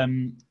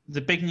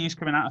 The big news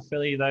coming out of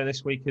Philly, though,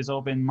 this week has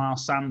all been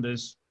Miles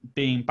Sanders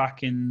being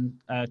back in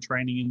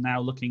training and now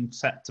looking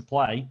set to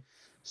play.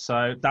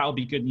 So that'll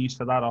be good news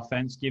for that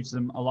offense, gives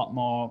them a lot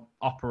more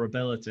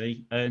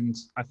operability. And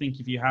I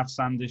think if you have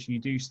Sanders, you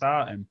do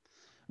start him.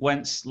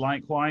 Wentz,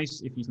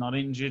 likewise, if he's not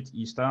injured,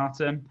 you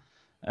start him.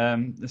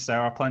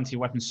 There are plenty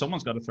of weapons.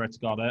 Someone's got to throw to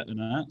Goddard and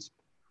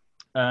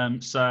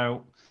Ertz.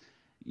 So,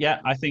 yeah,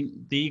 I think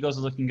the Eagles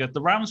are looking good.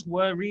 The Rams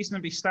were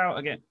reasonably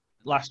stout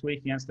last week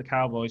against the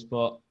Cowboys,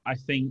 but I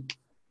think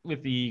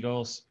with the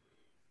Eagles,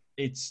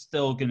 it's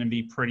still going to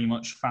be pretty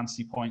much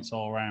fancy points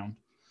all around.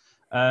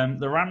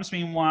 The Rams,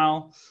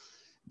 meanwhile,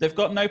 they've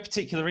got no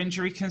particular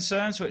injury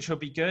concerns, which will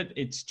be good.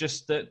 It's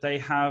just that they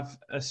have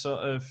a sort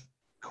of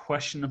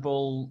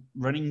questionable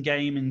running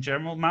game in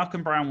general.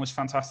 Malcolm Brown was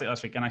fantastic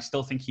last week, and I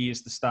still think he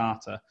is the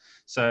starter.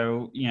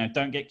 So,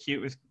 don't get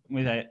cute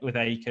with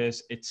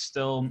Akers. It's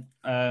still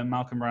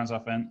Malcolm Brown's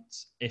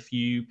offense. If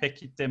you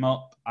pick him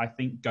up, I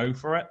think go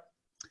for it.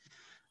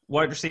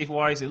 Wide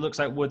receiver-wise, it looks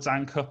like Woods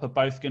and Kupp are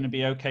both going to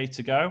be okay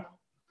to go.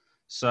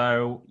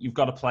 So you've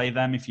got to play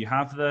them if you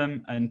have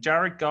them. And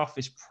Jared Goff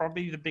is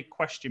probably the big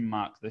question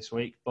mark this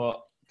week.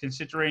 But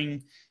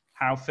considering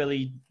how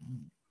Philly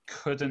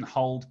couldn't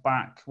hold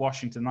back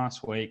Washington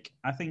last week,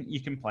 I think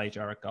you can play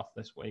Jared Goff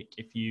this week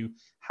if you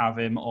have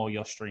him or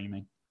you're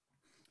streaming.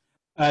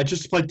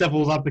 Just to play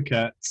devil's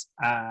advocate,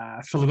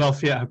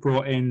 Philadelphia have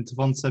brought in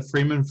Devonta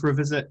Freeman for a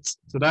visit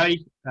today.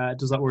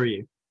 Does that worry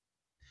you?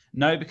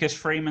 No, because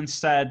Freeman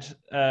said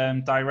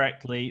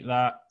directly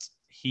that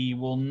he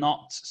will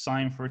not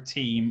sign for a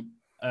team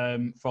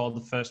for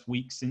the first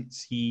week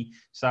since he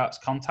starts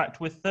contact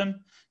with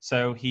them.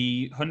 So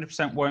he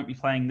 100% won't be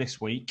playing this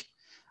week.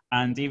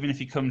 And even if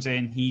he comes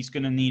in, he's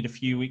going to need a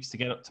few weeks to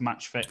get up to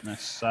match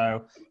fitness.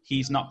 So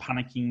he's not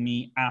panicking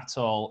me at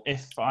all.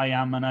 If I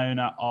am an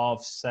owner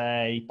of,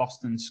 say,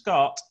 Boston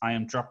Scott, I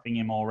am dropping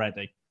him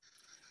already.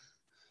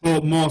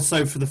 But more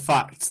so for the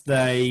fact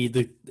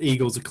the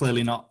Eagles are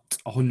clearly not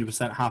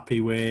 100%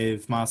 happy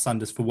with Miles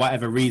Sanders for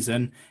whatever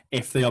reason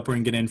if they are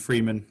bringing in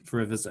Freeman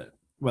for a visit,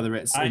 whether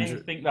it's I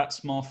injury. think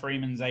that's more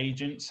Freeman's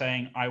agent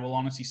saying, I will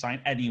honestly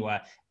sign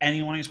anywhere.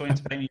 Anyone who's willing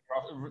to pay me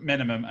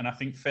minimum. And I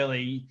think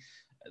Philly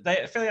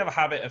have a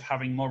habit of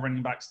having more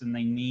running backs than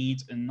they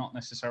need and not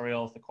necessarily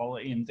all of the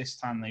quality. And this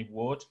time they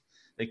would.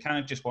 They kind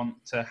of just want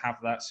to have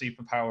that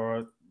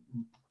superpower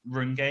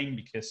run game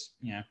because,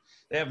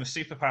 they have a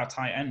superpower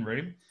tight end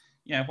room.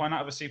 Why not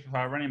have a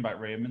superpower running back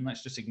room and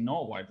let's just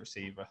ignore wide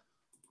receiver,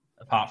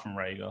 apart from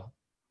Rager.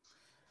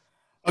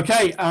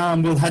 Okay,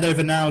 we'll head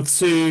over now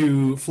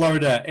to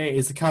Florida. It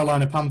is the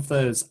Carolina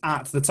Panthers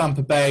at the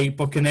Tampa Bay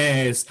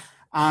Buccaneers.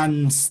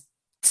 And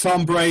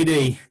Tom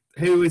Brady,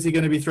 who is he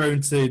going to be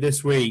thrown to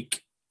this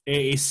week?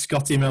 It is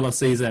Scotty Miller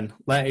season.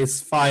 Let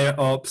us fire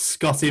up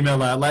Scotty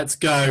Miller. Let's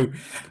go.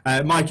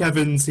 Mike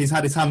Evans, he's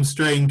had his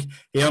hamstring.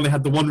 He only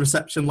had the one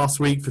reception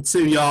last week for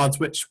 2 yards,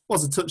 which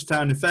was a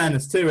touchdown in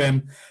fairness to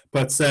him.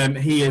 But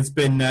he has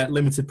been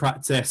limited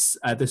practice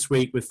this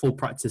week with full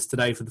practice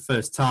today for the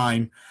first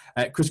time.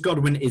 Chris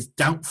Godwin is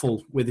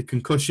doubtful with a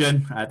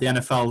concussion. The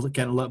NFL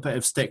getting a little bit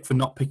of stick for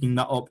not picking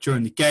that up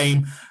during the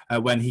game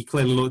when he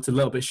clearly looked a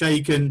little bit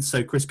shaken.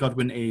 So Chris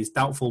Godwin is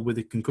doubtful with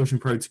the concussion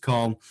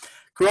protocol.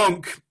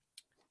 Gronk,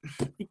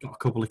 he got a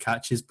couple of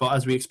catches, but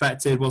as we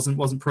expected,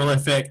 wasn't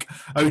prolific.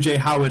 OJ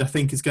Howard, I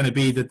think, is going to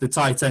be the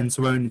tight end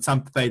to own in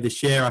Tampa Bay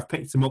this year. I've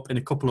picked him up in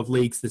a couple of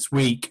leagues this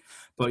week.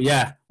 But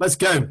yeah, let's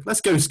go,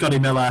 Scotty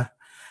Miller.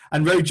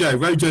 And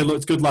Rojo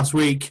looked good last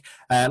week.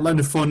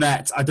 Leonard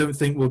Fournette, I don't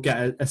think will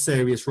get a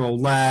serious role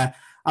there.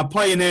 I'm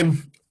playing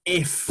him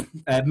if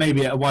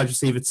maybe at a wide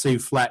receiver 2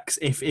 flex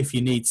if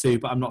you need to,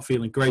 but I'm not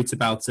feeling great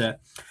about it.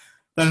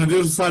 Then on the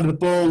other side of the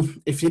ball,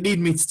 if you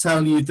need me to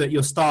tell you that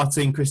you're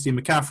starting Christian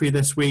McCaffrey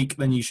this week,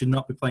 then you should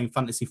not be playing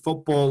fantasy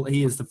football.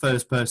 He is the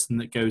first person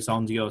that goes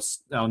onto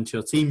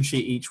your team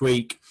sheet each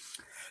week.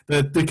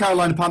 The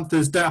Carolina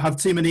Panthers don't have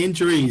too many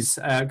injuries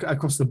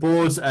across the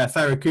board.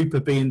 Pharaoh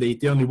Cooper being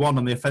the only one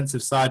on the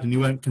offensive side, and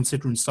you weren't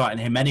considering starting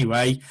him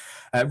anyway.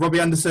 Robbie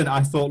Anderson,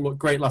 I thought, looked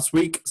great last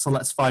week, so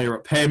let's fire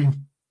up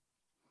him.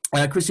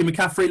 Christian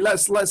McCaffrey,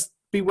 let's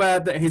beware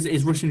that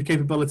his rushing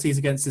capabilities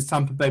against his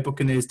Tampa Bay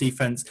Buccaneers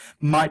defense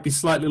might be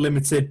slightly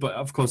limited, but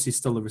of course he's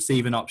still a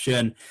receiving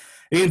option.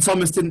 Ian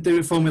Thomas didn't do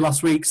it for me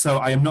last week, so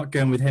I am not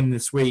going with him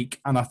this week,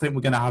 and I think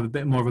we're going to have a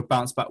bit more of a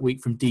bounce-back week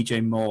from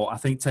DJ Moore. I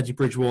think Teddy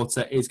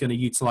Bridgewater is going to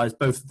utilise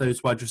both of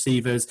those wide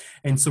receivers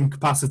in some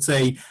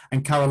capacity,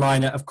 and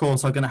Carolina, of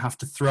course, are going to have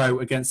to throw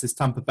against this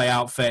Tampa Bay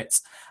outfit,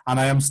 and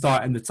I am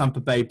starting the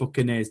Tampa Bay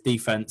Buccaneers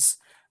defence.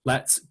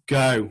 Let's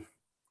go.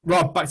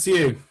 Rob, back to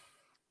you.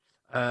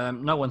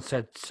 No one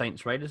said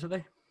Saints Raiders, have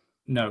they?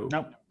 No.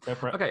 Nope. Go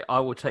for it. Okay,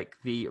 I will take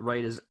the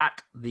Raiders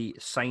at the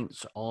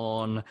Saints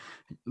on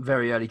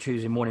very early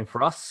Tuesday morning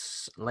for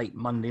us, late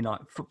Monday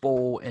night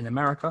football in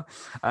America.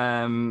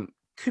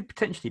 Could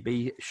potentially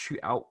be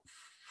shootout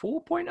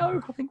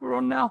 4.0, I think we're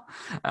on now.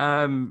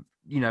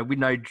 We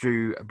know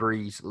Drew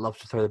Brees loves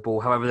to throw the ball.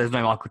 However, there's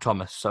no Michael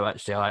Thomas, so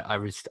actually I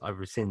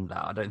rescind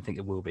that. I don't think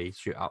it will be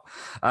shootout.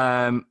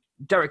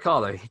 Derek Carr,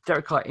 though.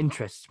 Derek Carr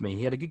interests me.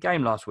 He had a good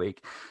game last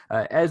week.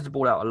 Airs the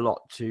ball out a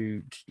lot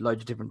to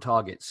loads of different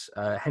targets.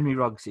 Henry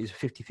Ruggs is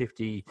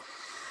 50-50.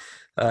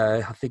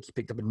 I think he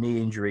picked up a knee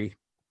injury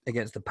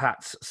against the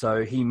Pats,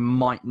 so he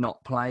might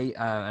not play.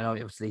 And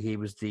obviously he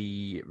was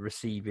the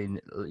receiving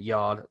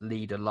yard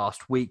leader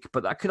last week,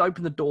 but that could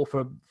open the door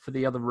for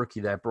the other rookie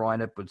there,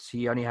 Bryan Edwards.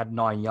 He only had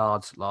 9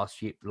 yards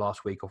last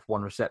week off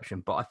 1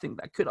 reception, but I think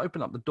that could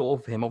open up the door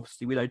for him.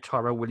 Obviously, we know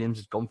Tyrell Williams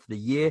has gone for the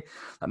year.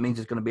 That means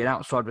there's going to be an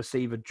outside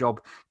receiver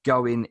job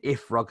going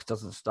if Ruggs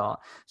doesn't start.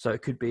 So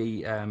it could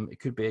be a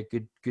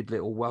good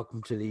little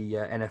welcome to the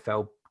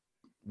NFL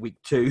week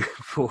 2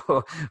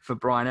 for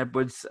Bryan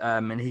Edwards,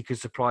 and he could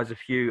surprise a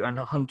few. And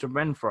Hunter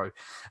Renfrow,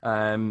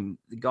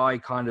 the guy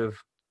kind of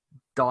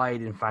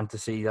died in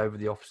fantasy over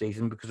the off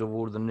season because of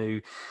all of the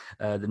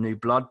new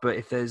blood. But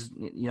if there's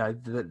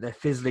they're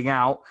fizzling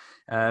out,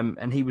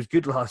 and he was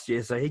good last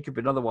year, so he could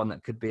be another one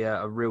that could be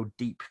a real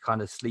deep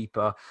kind of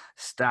sleeper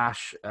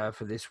stash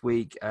for this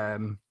week.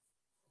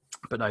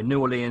 But no, New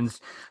Orleans,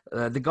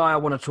 the guy I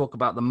want to talk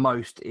about the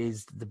most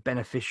is the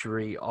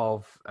beneficiary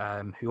of,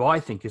 who I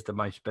think is the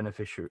most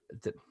beneficiary,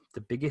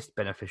 the biggest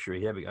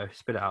beneficiary, there we go,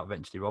 spit it out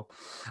eventually, Rob,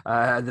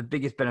 the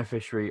biggest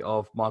beneficiary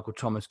of Michael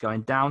Thomas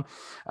going down,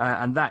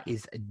 and that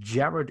is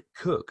Jared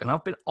Cook. And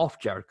I've been off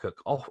Jared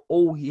Cook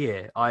all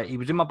year. He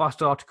was in my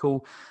bust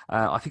article.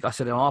 I think I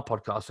said it on our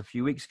podcast a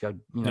few weeks ago,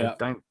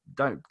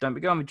 don't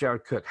be going with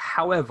Jared Cook.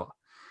 However,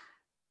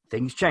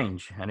 things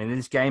change. And in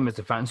this game, as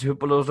the fantasy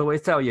footballers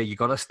always tell you, you've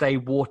got to stay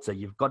water.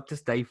 You've got to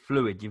stay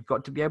fluid. You've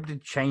got to be able to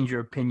change your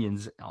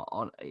opinions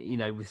on,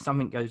 if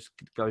something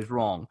goes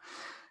wrong.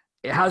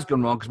 It has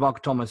gone wrong because Michael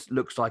Thomas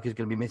looks like he's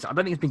going to be missing. I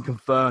don't think it's been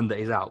confirmed that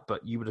he's out,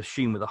 but you would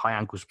assume with a high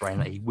ankle sprain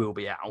that he will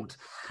be out.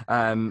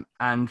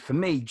 And for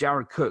me,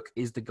 Jared Cook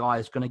is the guy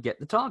who's going to get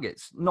the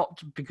targets,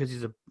 not because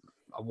he's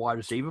a wide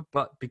receiver,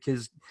 but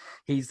because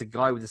he's the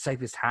guy with the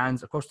safest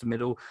hands across the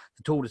middle,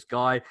 the tallest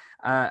guy,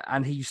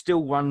 and he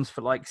still runs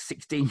for like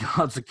 16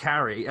 yards of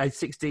carry,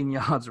 16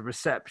 yards of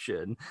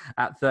reception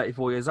at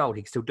 34 years old.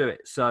 He can still do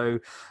it. So,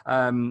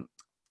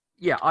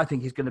 yeah, I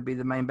think he's going to be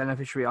the main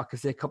beneficiary. I can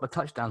see a couple of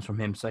touchdowns from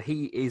him. So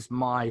he is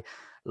my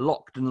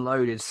locked and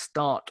loaded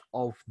start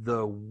of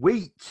the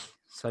week.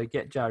 So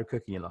get Jared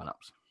Cook in your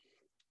lineups.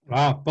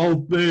 Wow,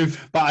 bold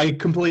move, but I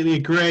completely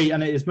agree.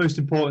 And it is most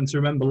important to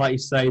remember, like you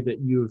say,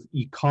 that you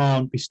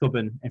can't be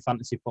stubborn in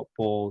fantasy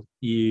football.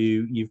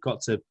 You've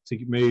got to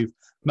move.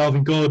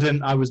 Melvin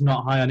Gordon, I was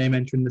not high on him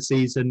entering the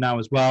season now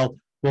as well.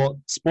 But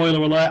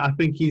spoiler alert, I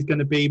think he's going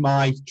to be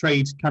my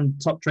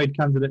top trade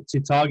candidate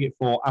to target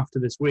for after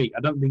this week.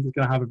 I don't think he's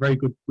going to have a very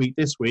good week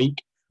this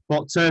week,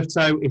 but turf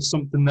toe is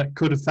something that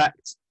could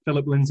affect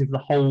Philip Lindsay for the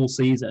whole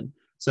season.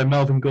 So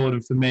Melvin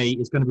Gordon, for me,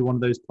 is going to be one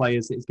of those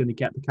players that is going to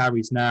get the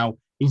carries now.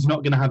 He's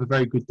not going to have a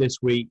very good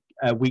week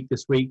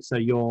this week. So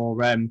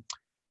your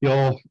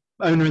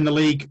owner in the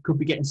league could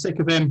be getting sick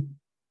of him.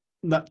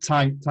 That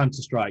time to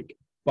strike.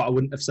 But I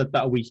wouldn't have said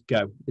that a week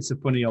ago. It's a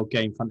funny old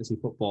game, fantasy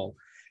football.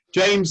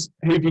 James,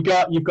 who have you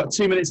got? You've got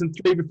 2 minutes and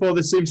 3 before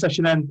the Zoom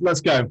session ends.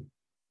 Let's go.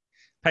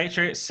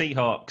 Patriots,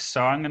 Seahawks.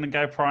 So I'm going to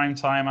go prime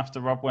time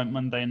after Rob went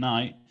Monday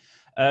night.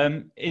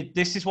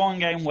 This is one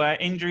game where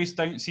injuries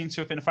don't seem to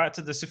have been a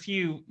factor. There's a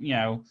few,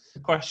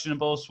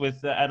 questionables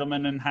with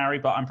Edelman and Harry,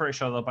 but I'm pretty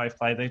sure they'll both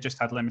play. They just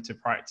had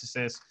limited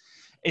practices.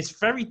 It's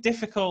very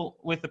difficult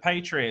with the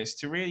Patriots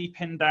to really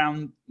pin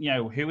down,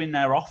 who in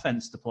their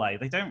offense to play.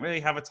 They don't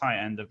really have a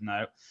tight end of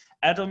note.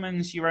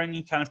 Edelman's your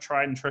only kind of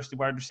tried and trusted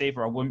wide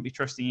receiver. I wouldn't be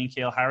trusting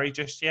N'Keal Harry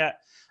just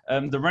yet.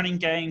 The running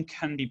game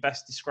can be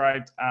best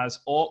described as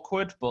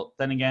awkward, but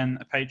then again,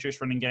 a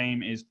Patriots running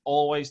game is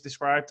always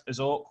described as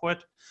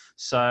awkward.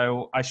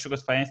 So I struggle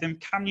to play anything.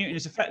 Cam Newton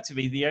is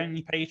effectively the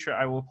only Patriot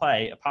I will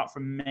play, apart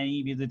from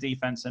maybe the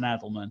defense and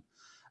Edelman.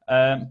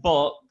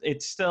 But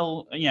it's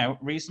still,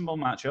 reasonable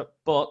matchup.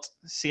 But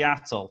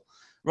Seattle.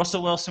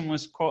 Russell Wilson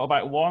was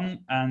quarterback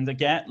one. And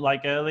again,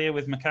 like earlier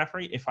with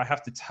McCaffrey, if I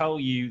have to tell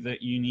you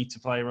that you need to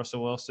play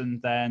Russell Wilson,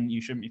 then you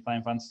shouldn't be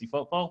playing fantasy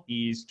football.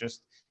 He's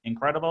just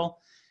incredible.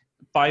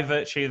 By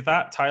virtue of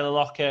that, Tyler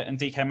Lockett and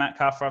DK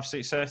Metcalf are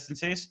absolute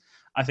certainties.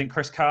 I think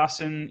Chris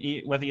Carson,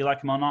 whether you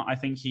like him or not, I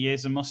think he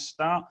is a must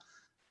start.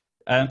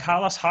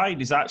 Carlos Hyde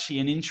is actually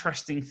an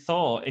interesting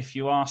thought if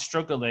you are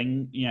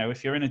struggling,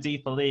 if you're in a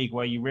deeper league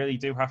where you really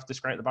do have to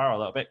scrape the barrel a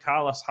little bit.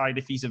 Carlos Hyde,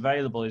 if he's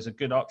available, is a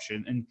good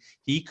option, and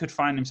he could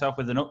find himself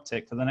with an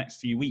uptick for the next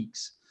few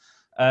weeks.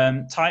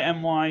 Tight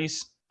end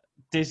wise,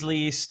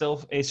 Disley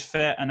is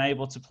fit and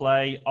able to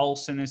play.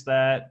 Olsen is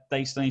there.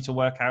 They still need to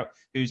work out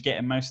who's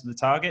getting most of the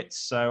targets.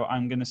 So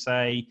I'm going to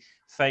say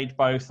fade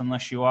both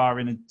unless you are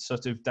in a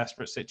sort of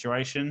desperate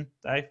situation,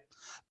 Dave.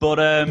 But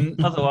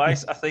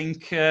otherwise, I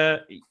think,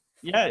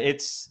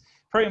 it's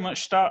pretty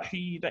much start who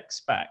you'd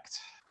expect.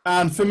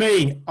 And for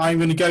me, I'm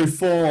going to go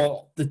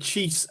for the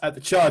Chiefs at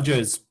the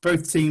Chargers.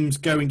 Both teams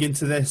going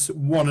into this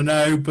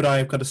 1-0, but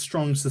I've got a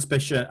strong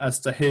suspicion as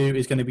to who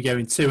is going to be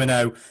going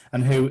 2-0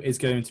 and who is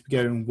going to be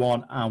going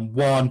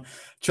 1-1.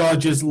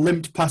 Chargers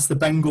limped past the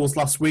Bengals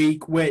last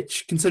week,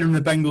 which, considering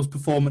the Bengals'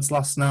 performance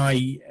last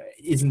night,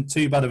 isn't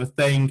too bad of a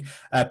thing,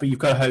 but you've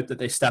got to hope that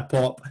they step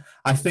up.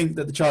 I think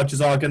that the Chargers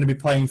are going to be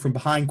playing from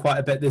behind quite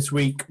a bit this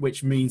week,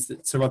 which means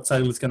that Tyrod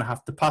Taylor is going to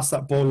have to pass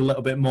that ball a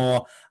little bit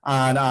more,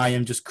 and I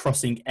am just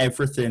crossing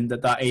everything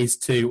that is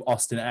to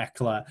Austin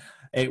Eckler.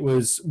 It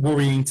was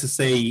worrying to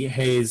see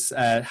his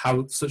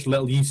how such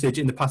little usage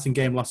in the passing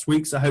game last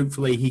week, so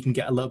hopefully he can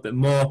get a little bit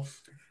more.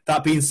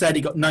 That being said,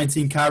 he got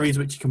 19 carries,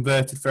 which he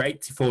converted for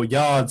 84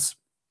 yards.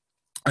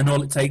 And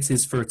all it takes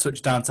is for a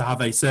touchdown to have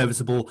a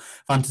serviceable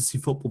fantasy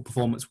football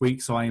performance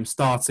week. So I am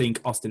starting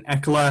Austin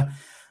Eckler.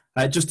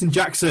 Justin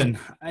Jackson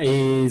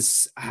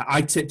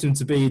I tipped him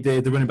to be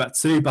the running back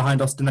 2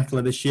 behind Austin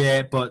Eckler this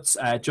year, but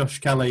Josh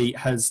Kelly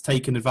has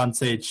taken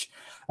advantage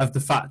of the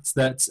fact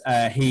that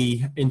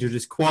he injured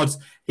his quad.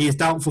 He is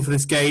doubtful for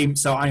this game,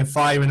 so I am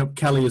firing up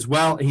Kelly as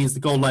well. He is the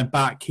goal line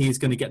back. He is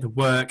going to get the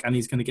work, and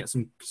he's going to get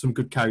some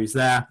good carries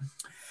there.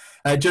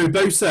 Joey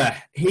Bosa,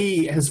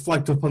 he has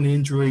flagged up on the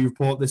injury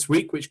report this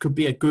week, which could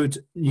be a good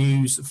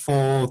news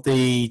for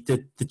the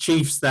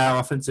Chiefs, their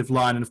offensive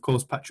line, and of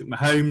course Patrick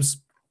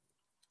Mahomes.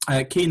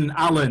 Keenan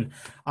Allen,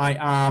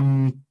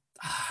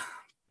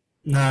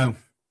 no,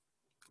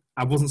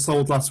 I wasn't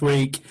sold last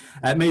week.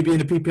 Maybe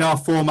in a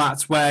PPR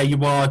format where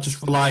you are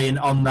just relying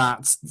on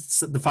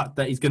the fact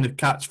that he's going to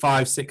catch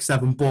 5, 6,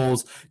 7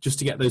 balls just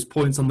to get those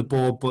points on the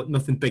board, but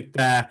nothing big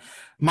there.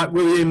 Mike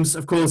Williams,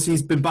 of course,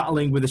 he's been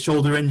battling with a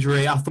shoulder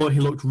injury. I thought he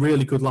looked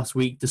really good last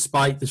week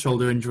despite the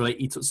shoulder injury.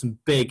 He took some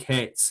big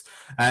hits,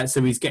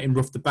 so he's getting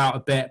roughed about a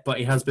bit, but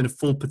he has been a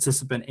full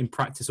participant in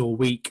practice all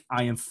week.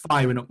 I am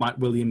firing up Mike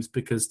Williams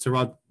because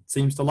Tyrod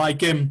seems to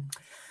like him.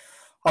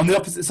 On the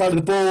opposite side of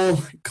the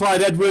ball,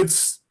 Clyde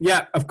Edwards,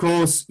 of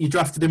course, you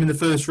drafted him in the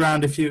first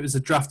round if it was a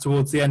draft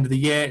towards the end of the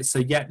year. So,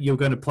 you're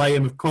going to play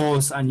him, of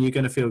course, and you're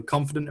going to feel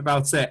confident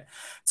about it.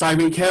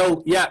 Tyreek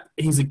Hill,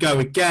 he's a go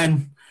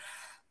again.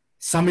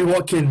 Sammy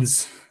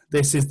Watkins,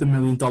 This is the $1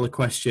 million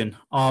question.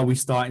 Are we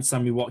starting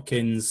Sammy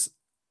Watkins?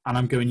 And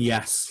I'm going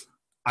yes.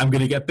 I'm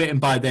going to get bitten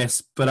by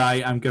this, but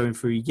I am going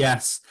for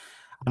yes.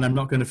 And I'm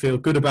not going to feel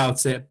good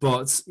about it,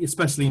 but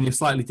especially in your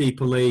slightly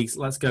deeper leagues,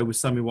 let's go with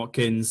Sammy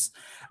Watkins.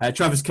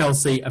 Travis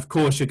Kelce, of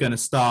course, you're going to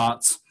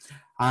start.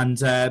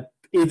 And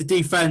either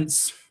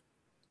defense,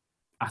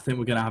 I think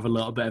we're going to have a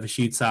little bit of a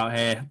shootout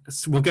here.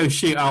 So we'll go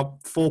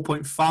shootout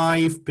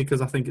 4.5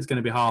 because I think it's going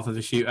to be half of a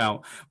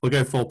shootout. We'll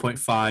go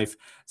 4.5.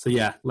 So,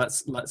 yeah,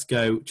 let's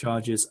go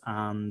Chargers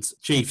and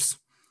Chiefs.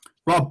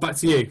 Rob, back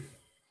to you.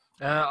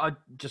 I'm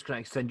just going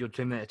to extend your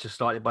 2 minutes just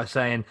slightly by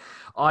saying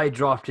I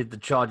drafted the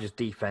Chargers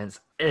defense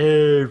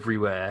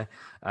everywhere.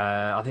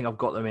 I think I've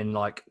got them in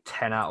like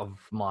 10 out of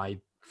my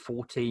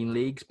 14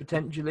 leagues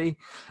potentially.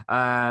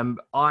 I'm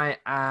not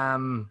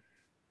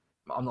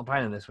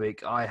playing them this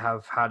week. I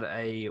have had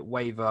a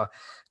waiver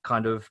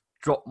kind of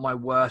drop my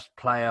worst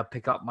player,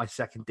 pick up my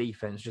second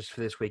defense just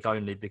for this week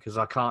only because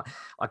I can't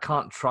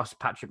trust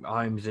Patrick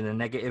Mahomes in a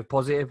negative,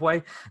 positive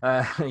way.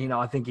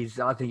 I think he's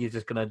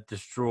just going to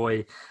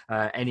destroy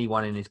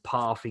anyone in his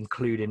path,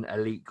 including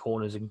elite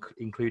corners,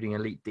 including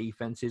elite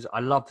defenses.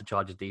 I love the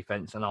Chargers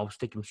defense, and I'll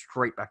stick him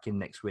straight back in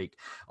next week.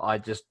 I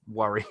just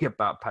worry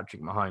about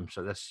Patrick Mahomes,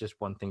 so that's just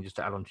one thing just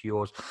to add on to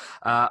yours.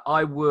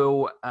 I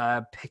will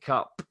pick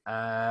up.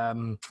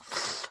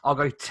 I'll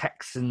go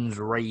Texans,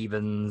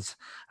 Ravens.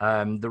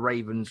 The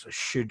Ravens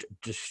should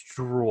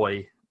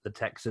destroy the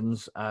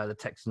Texans. The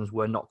Texans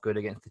were not good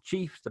against the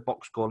Chiefs. The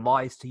box score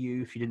lies to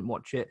you if you didn't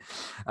watch it.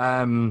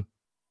 Yeah,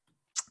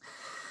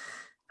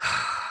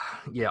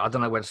 I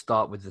don't know where to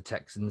start with the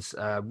Texans.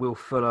 Will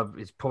Fuller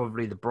is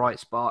probably the bright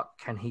spark.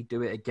 Can he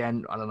do it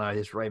again? I don't know.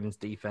 This Ravens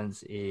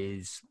defense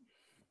is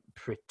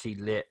pretty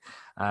lit.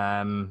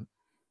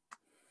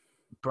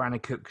 Brandon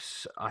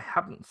Cooks, I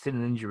haven't seen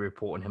an injury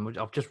report on him.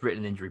 I've just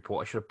written an injury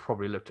report. I should have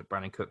probably looked at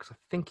Brandon Cooks. I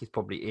think he's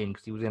probably in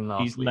because he was in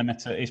last week.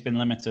 Limited. He's been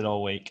limited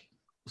all week.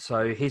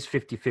 So he's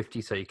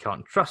 50-50, so you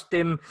can't trust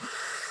him.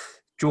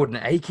 Jordan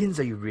Akins,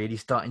 are you really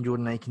starting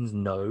Jordan Akins?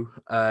 No.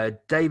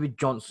 David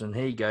Johnson,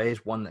 here you go.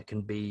 Here's one that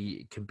can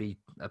be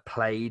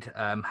played.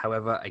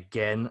 However,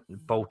 again,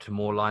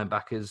 Baltimore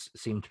linebackers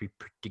seem to be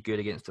pretty good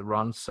against the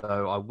run,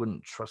 so I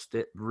wouldn't trust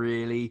it,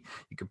 really.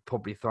 You could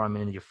probably throw him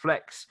in your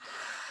flex.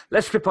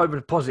 Let's flip over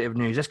to positive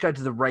news. Let's go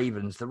to the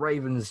Ravens. The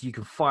Ravens, you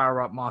can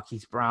fire up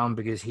Marquise Brown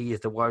because he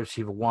is the wide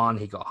receiver one.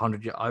 He got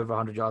over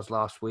 100 yards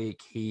last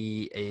week.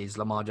 He is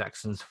Lamar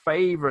Jackson's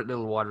favorite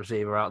little wide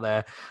receiver out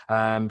there.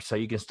 So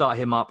you can start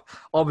him up.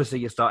 Obviously,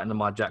 you're starting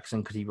Lamar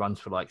Jackson because he runs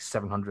for like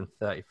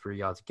 733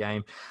 yards a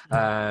game.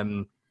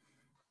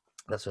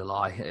 That's a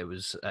lie. It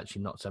was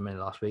actually not so many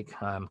last week.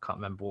 Can't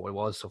remember what it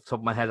was. Off the top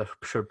of my head, I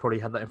should have probably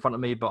had that in front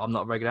of me, but I'm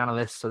not a very good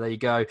analyst, so there you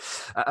go.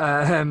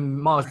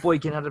 Miles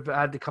Boykin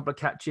had a couple of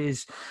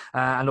catches,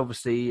 and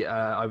obviously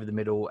over the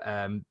middle,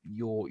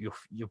 your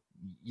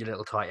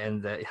little tight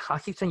end there. I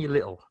keep saying you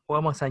little. Why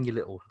am I saying you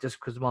little? Just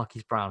because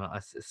Marquise Brown.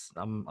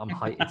 I'm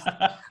heighted.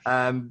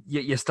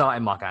 You're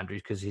starting Mark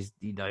Andrews because he's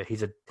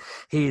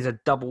a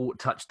double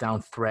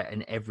touchdown threat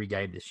in every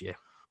game this year.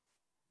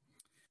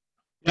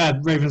 Yeah,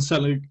 Ravens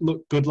certainly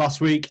looked good last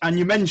week. And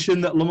you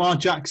mentioned that Lamar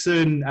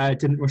Jackson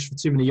didn't rush for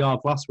too many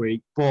yards last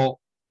week. But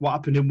what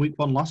happened in week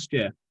 1 last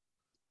year?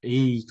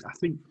 I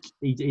think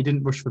he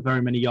didn't rush for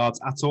very many yards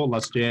at all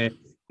last year.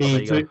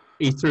 He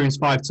threw his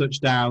 5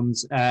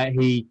 touchdowns.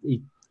 He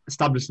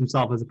established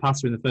himself as a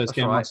passer in the first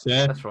game last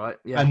year. That's right.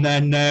 Yeah. And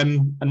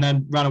then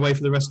ran away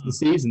for the rest of the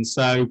season.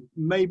 So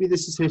maybe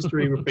this is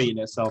history repeating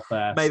itself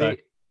there. Maybe. So.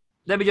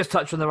 Let me just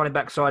touch on the running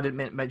backs. So I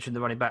didn't mention the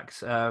running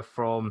backs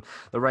from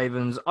the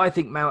Ravens. I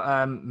think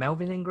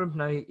Melvin Ingram.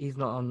 No, he's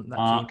not on that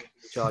team.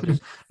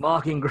 Chargers.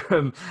 Mark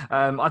Ingram.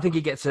 I think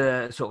he gets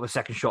a sort of a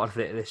second shot at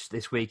it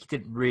this week. He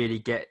didn't really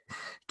get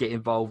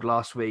involved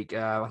last week.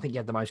 I think he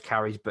had the most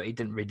carries, but he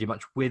didn't really do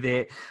much with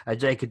it.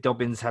 Jacob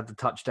Dobbins had the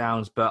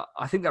touchdowns, but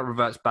I think that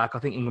reverts back. I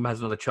think Ingram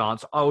has another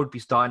chance. I would be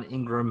starting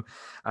Ingram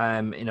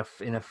in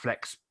a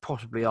flex,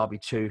 possibly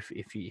RB2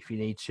 if you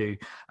need to.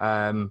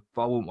 But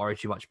I wouldn't worry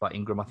too much about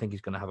Ingram. I think he's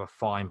going to have a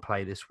fine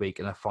play this week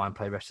and a fine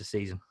play rest of the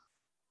season.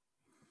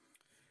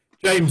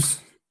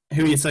 James,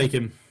 who are you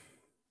taking?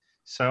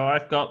 So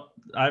I've got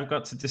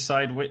to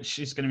decide which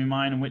is going to be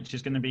mine and which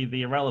is going to be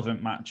the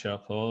irrelevant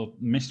matchup or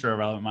Mr.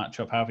 Irrelevant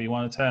matchup, however you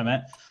want to term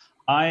it.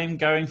 I'm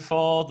going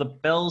for the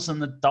Bills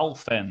and the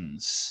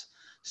Dolphins.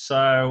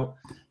 So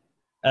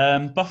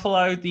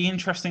Buffalo, the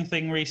interesting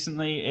thing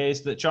recently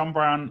is that John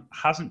Brown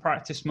hasn't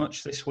practiced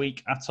much this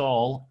week at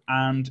all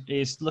and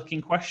is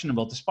looking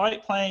questionable,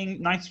 despite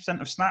playing 90%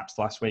 of snaps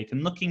last week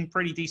and looking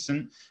pretty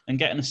decent and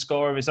getting a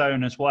score of his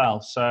own as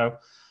well. So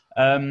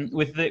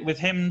with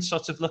him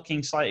sort of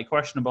looking slightly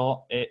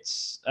questionable,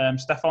 it's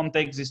Stephon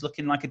Diggs is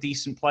looking like a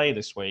decent play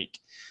this week.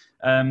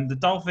 The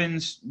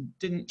Dolphins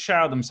didn't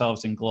shower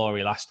themselves in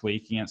glory last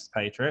week against the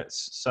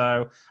Patriots,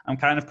 so I'm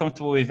kind of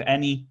comfortable with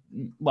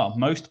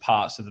most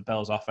parts of the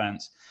Bills'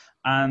 offense.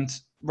 And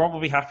Rob will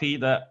be happy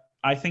that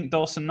I think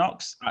Dawson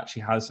Knox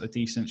actually has a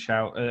decent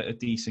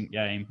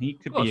game. He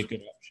could be a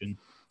good option.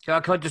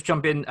 Can I just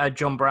jump in?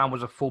 John Brown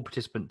was a full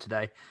participant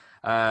today.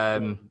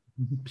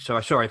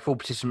 Sorry, full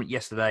participant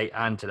yesterday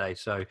and today.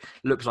 So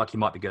looks like he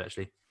might be good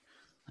actually.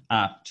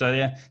 So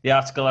yeah, the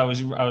article I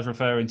was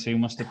referring to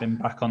must have been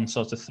back on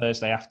sort of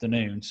Thursday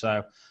afternoon.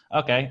 So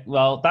okay,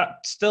 well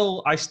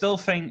I still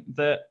think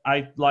that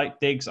I like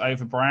Diggs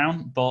over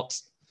Brown, but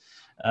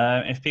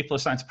if people are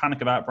starting to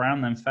panic about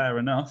Brown, then fair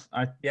enough.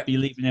 I'd be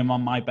leaving him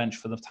on my bench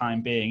for the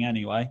time being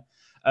anyway.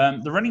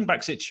 The running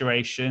back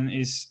situation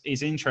is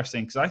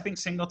interesting because I think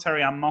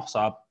Singletary and Moss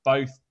are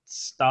both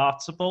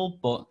startable,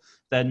 but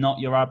they're not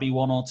your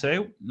RB1 or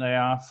 2. They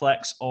are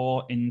flex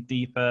or in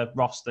deeper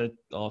roster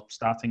or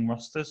starting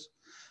rosters.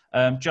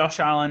 Josh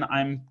Allen,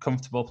 I'm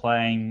comfortable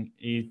playing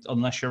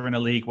unless you're in a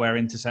league where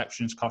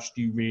interceptions cost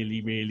you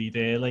really, really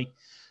dearly.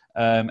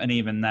 And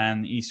even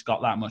then, he's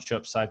got that much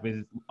upside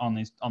on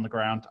the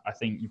ground. I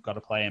think you've got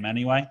to play him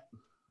anyway.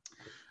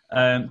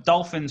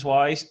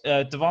 Dolphins-wise,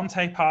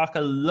 Devontae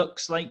Parker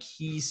looks like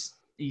he's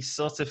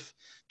sort of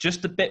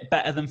just a bit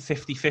better than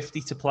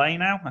 50-50 to play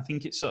now. I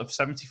think it's sort of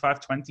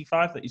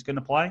 75-25 that he's going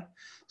to play.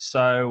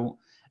 So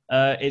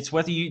it's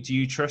whether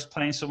you trust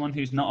playing someone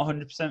who's not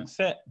 100%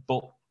 fit,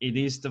 but it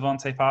is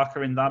Devontae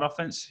Parker in that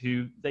offense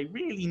who they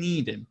really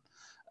need him.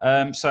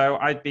 So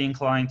I'd be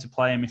inclined to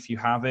play him if you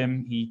have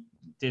him. He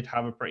did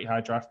have a pretty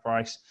high draft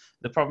price.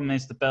 The problem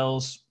is the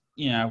Bills,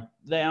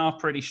 they are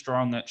pretty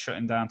strong at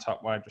shutting down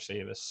top wide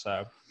receivers.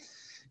 So,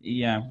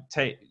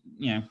 take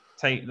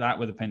that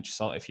with a pinch of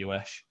salt if you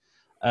wish.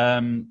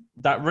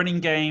 That running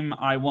game,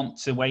 I want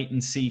to wait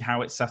and see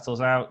how it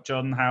settles out.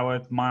 Jordan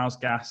Howard, Myles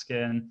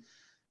Gaskin,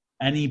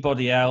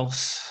 anybody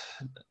else,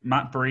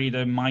 Matt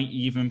Breida might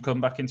even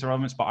come back into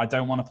relevance, but I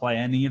don't want to play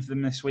any of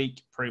them this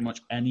week, pretty much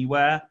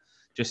anywhere.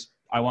 Just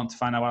I want to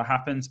find out what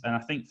happens. And I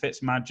think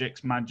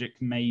Fitzmagic's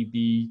magic may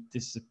be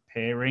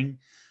disappearing.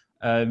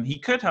 He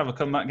could have a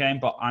comeback game,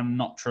 but I'm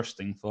not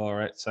trusting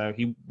for it. So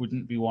he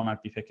wouldn't be one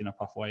I'd be picking up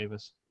off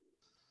waivers.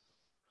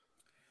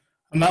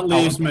 And that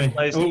leaves me.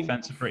 Players'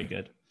 defense are pretty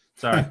good.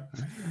 Sorry.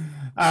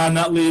 And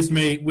that leaves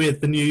me with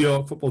the New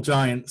York Football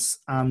Giants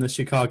and the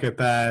Chicago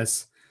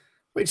Bears,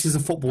 which is a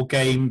football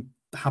game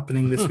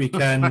happening this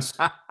weekend.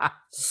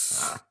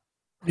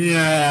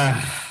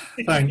 Yeah.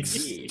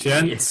 Thanks,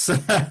 gents.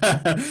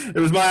 It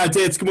was my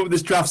idea to come up with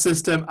this draft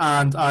system,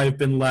 and I've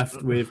been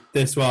left with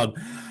this one.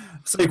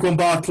 Saquon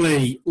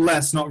Barkley,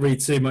 let's not read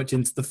too much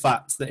into the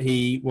fact that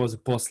he was a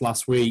bust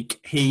last week.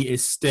 He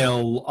is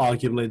still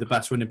arguably the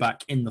best running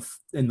back in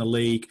the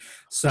league.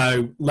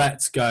 So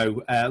let's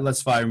go.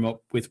 Let's fire him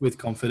up with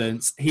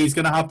confidence. He's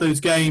going to have those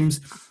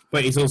games,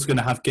 but he's also going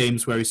to have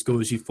games where he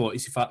scores you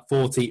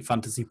 40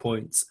 fantasy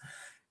points.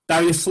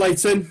 Darius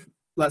Slayton,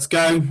 let's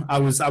go. I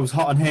was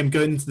hot on him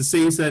going into the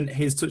season.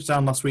 His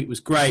touchdown last week was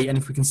great, and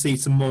if we can see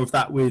some more of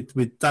that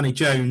with Danny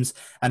Jones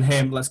and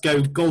him, let's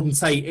go. Golden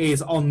Tate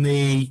is on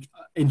the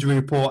injury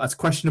report as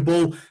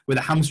questionable with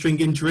a hamstring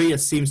injury,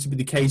 as seems to be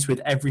the case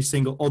with every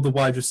single other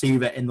wide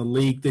receiver in the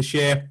league this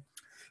year.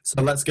 So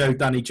let's go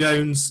Danny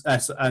Jones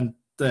and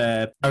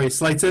Darius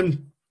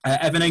Slayton.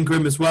 Evan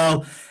Ingram as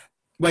well.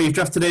 Where you've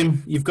drafted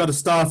him, you've got to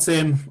start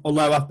him.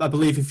 Although I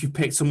believe if you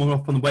pick someone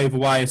up on the waiver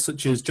wire,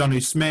 such as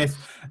Jonnu Smith,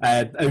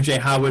 OJ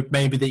Howard,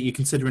 maybe that you're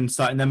considering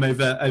starting them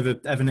over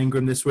Evan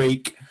Ingram this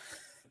week.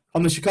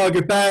 On the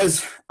Chicago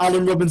Bears,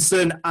 Allen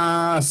Robinson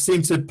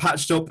seemed to have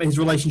patched up his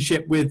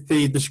relationship with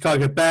the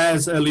Chicago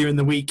Bears earlier in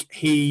the week.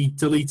 He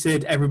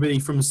deleted everybody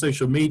from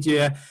social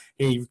media.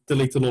 He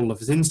deleted all of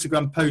his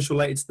Instagram posts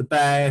related to the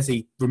Bears.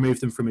 He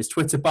removed them from his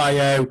Twitter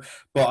bio.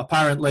 But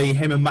apparently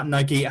him and Matt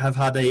Nagy have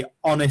had a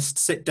honest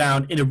sit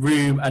down in a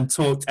room and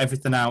talked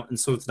everything out and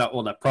sorted out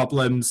all their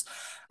problems.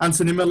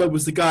 Anthony Miller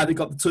was the guy that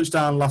got the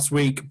touchdown last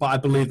week, but I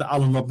believe that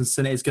Allen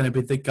Robinson is going to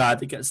be the guy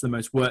that gets the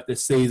most work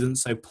this season.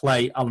 So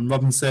play Allen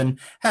Robinson.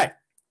 Heck,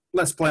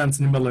 let's play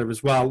Anthony Miller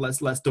as well.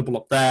 Let's double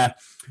up there.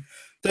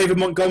 David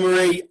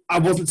Montgomery, I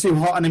wasn't too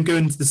hot on him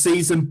going into the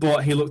season,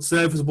 but he looked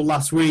serviceable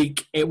last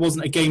week. It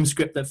wasn't a game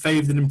script that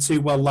favoured him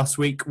too well last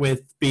week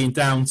with being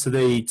down to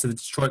the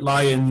Detroit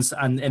Lions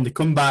and in the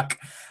comeback.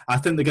 I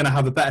think they're going to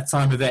have a better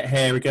time of it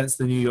here against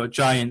the New York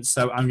Giants,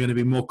 so I'm going to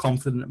be more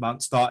confident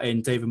about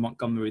starting David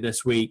Montgomery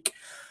this week.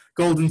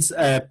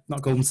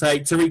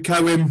 Tariq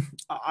Cohen,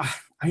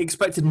 I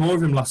expected more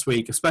of him last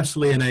week,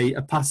 especially in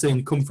a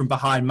passing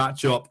come-from-behind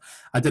matchup.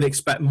 I did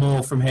expect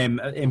more from him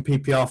in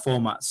PPR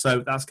format, so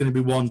that's going to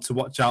be one to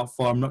watch out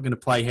for. I'm not going to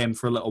play him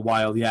for a little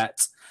while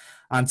yet.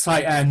 And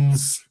tight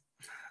ends,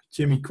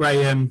 Jimmy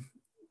Graham.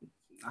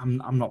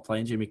 I'm not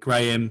playing Jimmy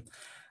Graham.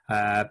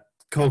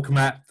 Cole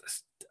Kmet,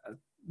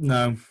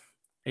 no,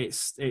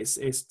 it's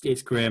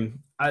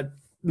grim.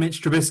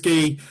 Mitch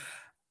Trubisky,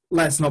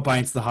 let's not buy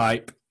into the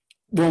hype.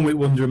 1 week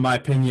wonder, in my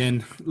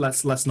opinion.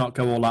 Let's not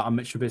go all out on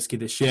Mitch Trubisky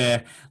this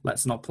year.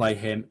 Let's not play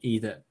him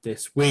either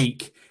this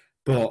week.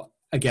 But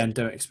again,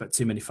 don't expect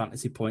too many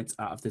fantasy points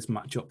out of this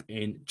matchup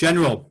in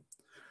general.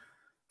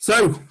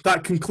 So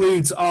that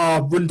concludes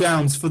our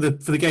rundowns for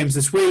the games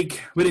this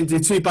week. We didn't do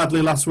too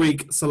badly last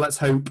week, so let's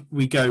hope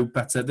we go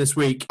better this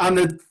week. And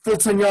the Full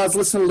 10 Yards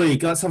Listener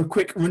League, let's have a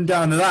quick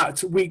rundown of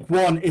that. Week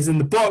 1 is in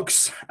the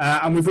books,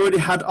 and we've already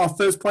had our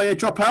first player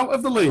drop out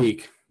of the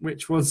league.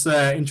 which was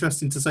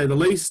interesting to say the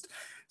least.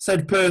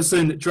 Said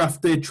person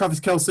drafted Travis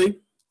Kelce,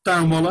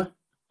 Darren Waller,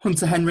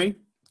 Hunter Henry,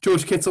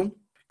 George Kittle,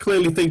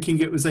 clearly thinking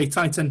it was a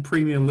tight end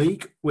premium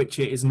league, which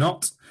it is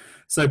not.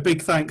 So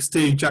big thanks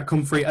to Jack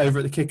Humphrey over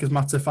at the Kickers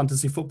Matter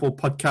Fantasy Football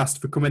Podcast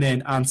for coming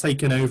in and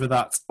taking over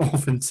that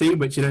orphan team,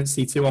 which you don't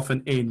see too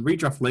often in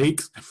redraft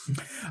leagues.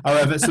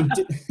 However,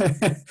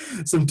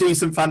 some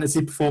decent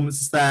fantasy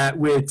performances there,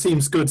 with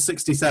Team Scud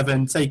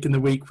 67 taking the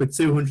week with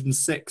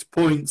 206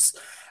 points,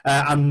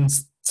 and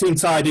Team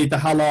Tidy, the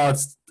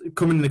Hallards,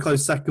 coming in the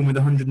close second with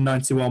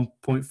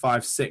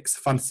 191.56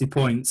 fantasy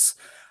points.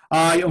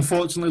 I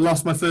unfortunately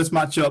lost my first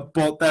matchup,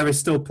 but there is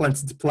still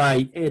plenty to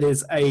play. It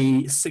is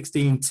a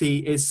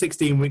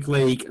 16-week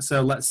league,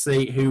 so let's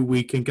see who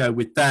we can go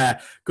with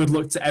there. Good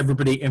luck to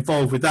everybody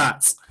involved with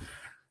that.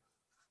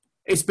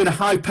 It's been a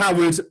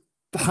high-powered,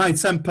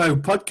 high-tempo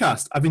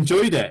podcast. I've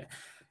enjoyed it.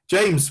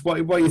 James, what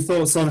are your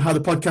thoughts on how the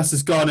podcast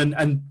has gone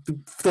and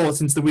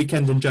thoughts into the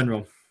weekend in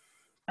general?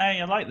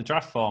 Hey, I like the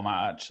draft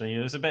format, actually.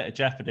 There's a bit of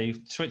jeopardy.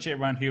 Switch it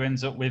around who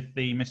ends up with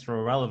the Mr.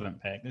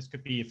 Irrelevant pick. This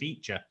could be a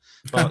feature.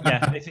 But,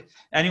 yeah, if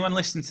anyone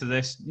listening to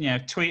this,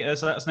 tweet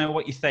us, let us know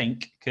what you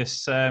think.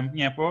 Because,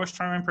 we're always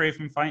trying to improve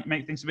and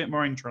make things a bit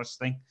more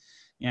interesting.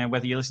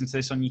 Whether you listen to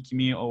this on your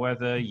commute or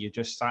whether you're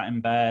just sat in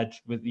bed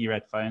with your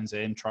headphones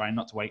in, trying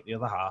not to wake the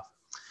other half.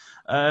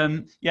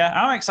 I'm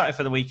excited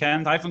for the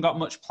weekend. I haven't got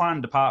much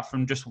planned apart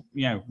from just,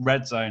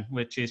 Red Zone,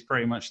 which is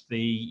pretty much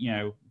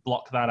the,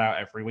 block that out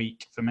every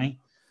week for me.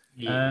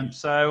 Yeah.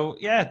 It's not.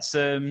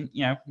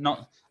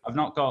 I've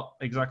not got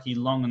exactly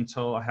long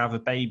until I have a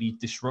baby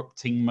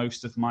disrupting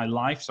most of my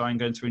life, so I'm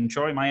going to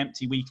enjoy my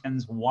empty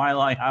weekends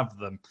while I have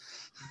them.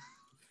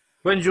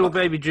 When's your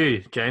baby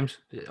due, James?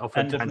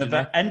 End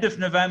of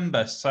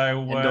November.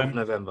 So end of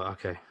November.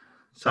 Okay.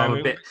 So I'm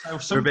a bit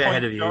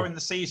ahead of you. During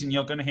the season,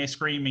 you're going to hear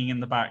screaming in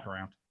the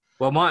background.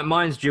 Well,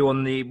 mine's due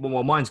on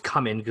mine's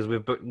coming because we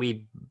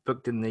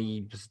booked in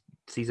the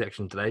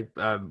C-section today.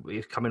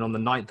 It's coming on the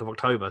 9th of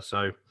October,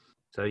 So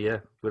yeah,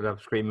 we'll have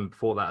screaming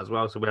before that as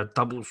well. So we'll have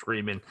double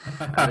screaming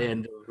at the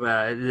end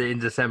of, in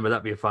December.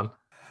 That'd be fun.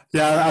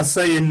 Yeah, I was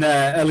saying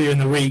earlier in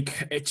the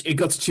week, it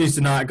got to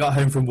Tuesday night. I got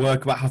home from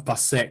work about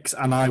 6:30,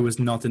 and I was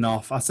nodding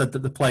off. I said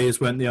that the players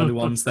weren't the only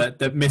ones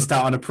that missed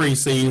out on a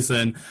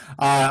pre-season.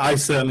 I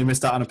certainly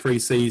missed out on a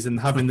pre-season.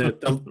 Having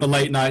the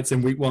late nights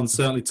in week one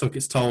certainly took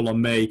its toll on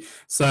me.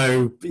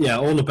 So yeah,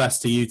 all the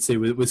best to you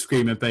two with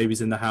screaming babies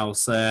in the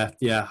house. I'm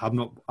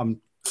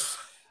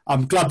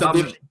glad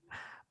that.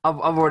 I've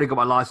already got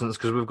my license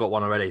because we've got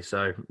one already.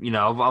 So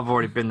I've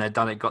already been there,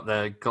 done it. Got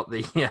the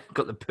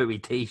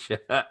Pooey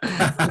T-shirt.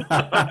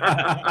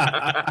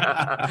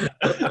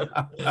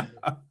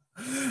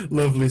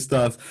 Lovely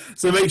stuff.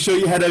 So make sure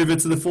you head over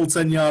to the Full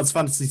 10 Yards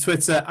Fantasy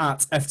Twitter at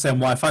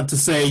F10Y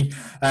Fantasy.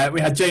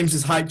 We had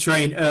James's hype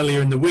train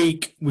earlier in the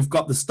week. We've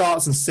got the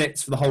starts and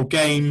sits for the whole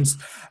games.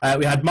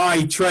 We had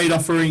my trade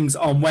offerings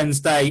on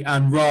Wednesday,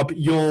 and Rob,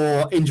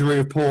 your injury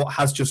report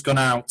has just gone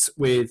out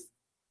with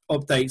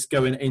updates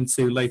going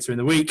into later in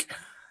the week.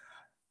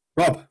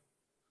 Rob?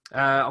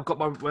 I've got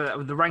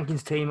the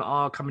rankings team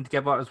are coming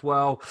together as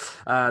well.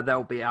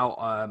 They'll be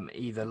out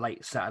either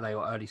late Saturday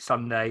or early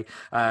Sunday.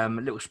 A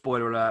little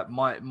spoiler alert,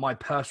 my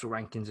personal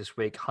rankings this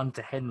week,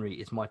 Hunter Henry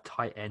is my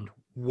tight end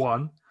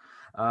 1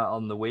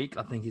 on the week.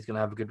 I think he's going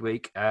to have a good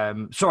week.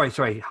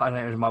 Sorry, I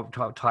know it was my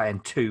tight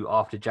end 2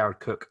 after Jared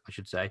Cook, I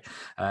should say.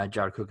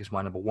 Jared Cook is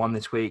my number 1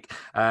 this week.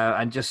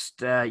 It's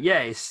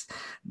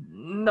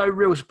no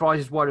real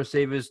surprises. Wide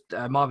receivers,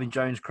 Marvin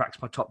Jones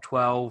cracks my top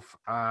 12.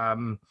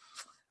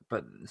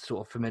 But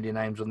sort of familiar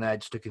names on there,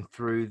 just looking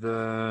through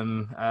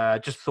them.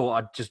 Just thought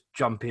I'd just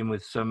jump in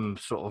with some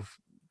sort of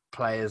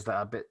players that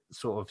are a bit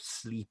sort of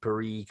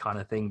sleepery kind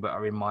of thing, but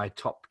are in my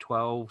top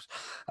 12s.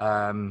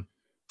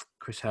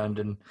 Chris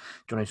Herndon,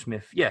 Johnny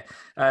Smith. Yeah,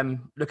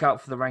 look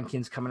out for the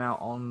rankings coming out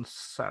on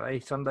Saturday,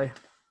 Sunday.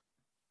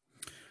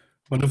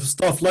 Wonderful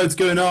stuff. Loads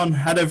going on.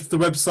 Head over to the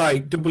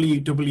website,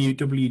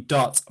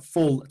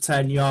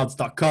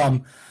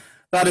 www.full10yards.com.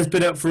 That has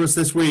been it for us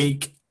this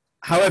week.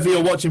 However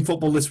you're watching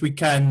football this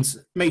weekend,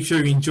 make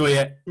sure you enjoy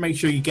it. Make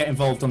sure you get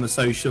involved on the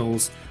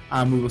socials.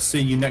 And we will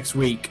see you next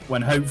week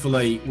when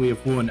hopefully we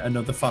have won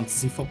another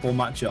fantasy football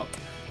matchup.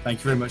 Thank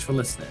you very much for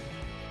listening.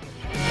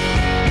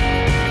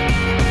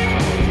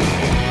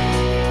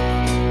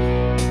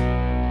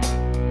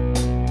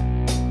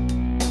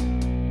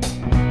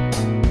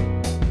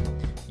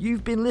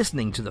 You've been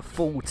listening to the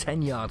Full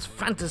 10 Yards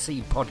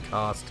Fantasy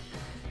Podcast.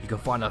 You can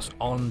find us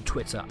on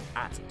Twitter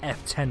at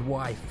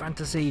F10Y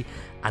Fantasy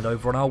and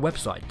over on our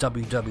website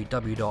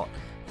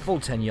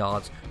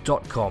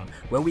www.full10yards.com,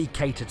 where we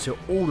cater to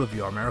all of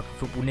your American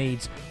football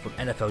needs, from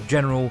NFL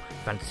general,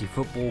 fantasy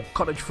football,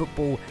 college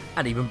football,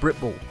 and even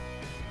Britball.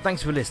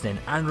 Thanks for listening,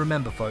 and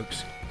remember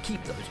folks,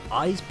 keep those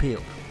eyes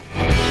peeled.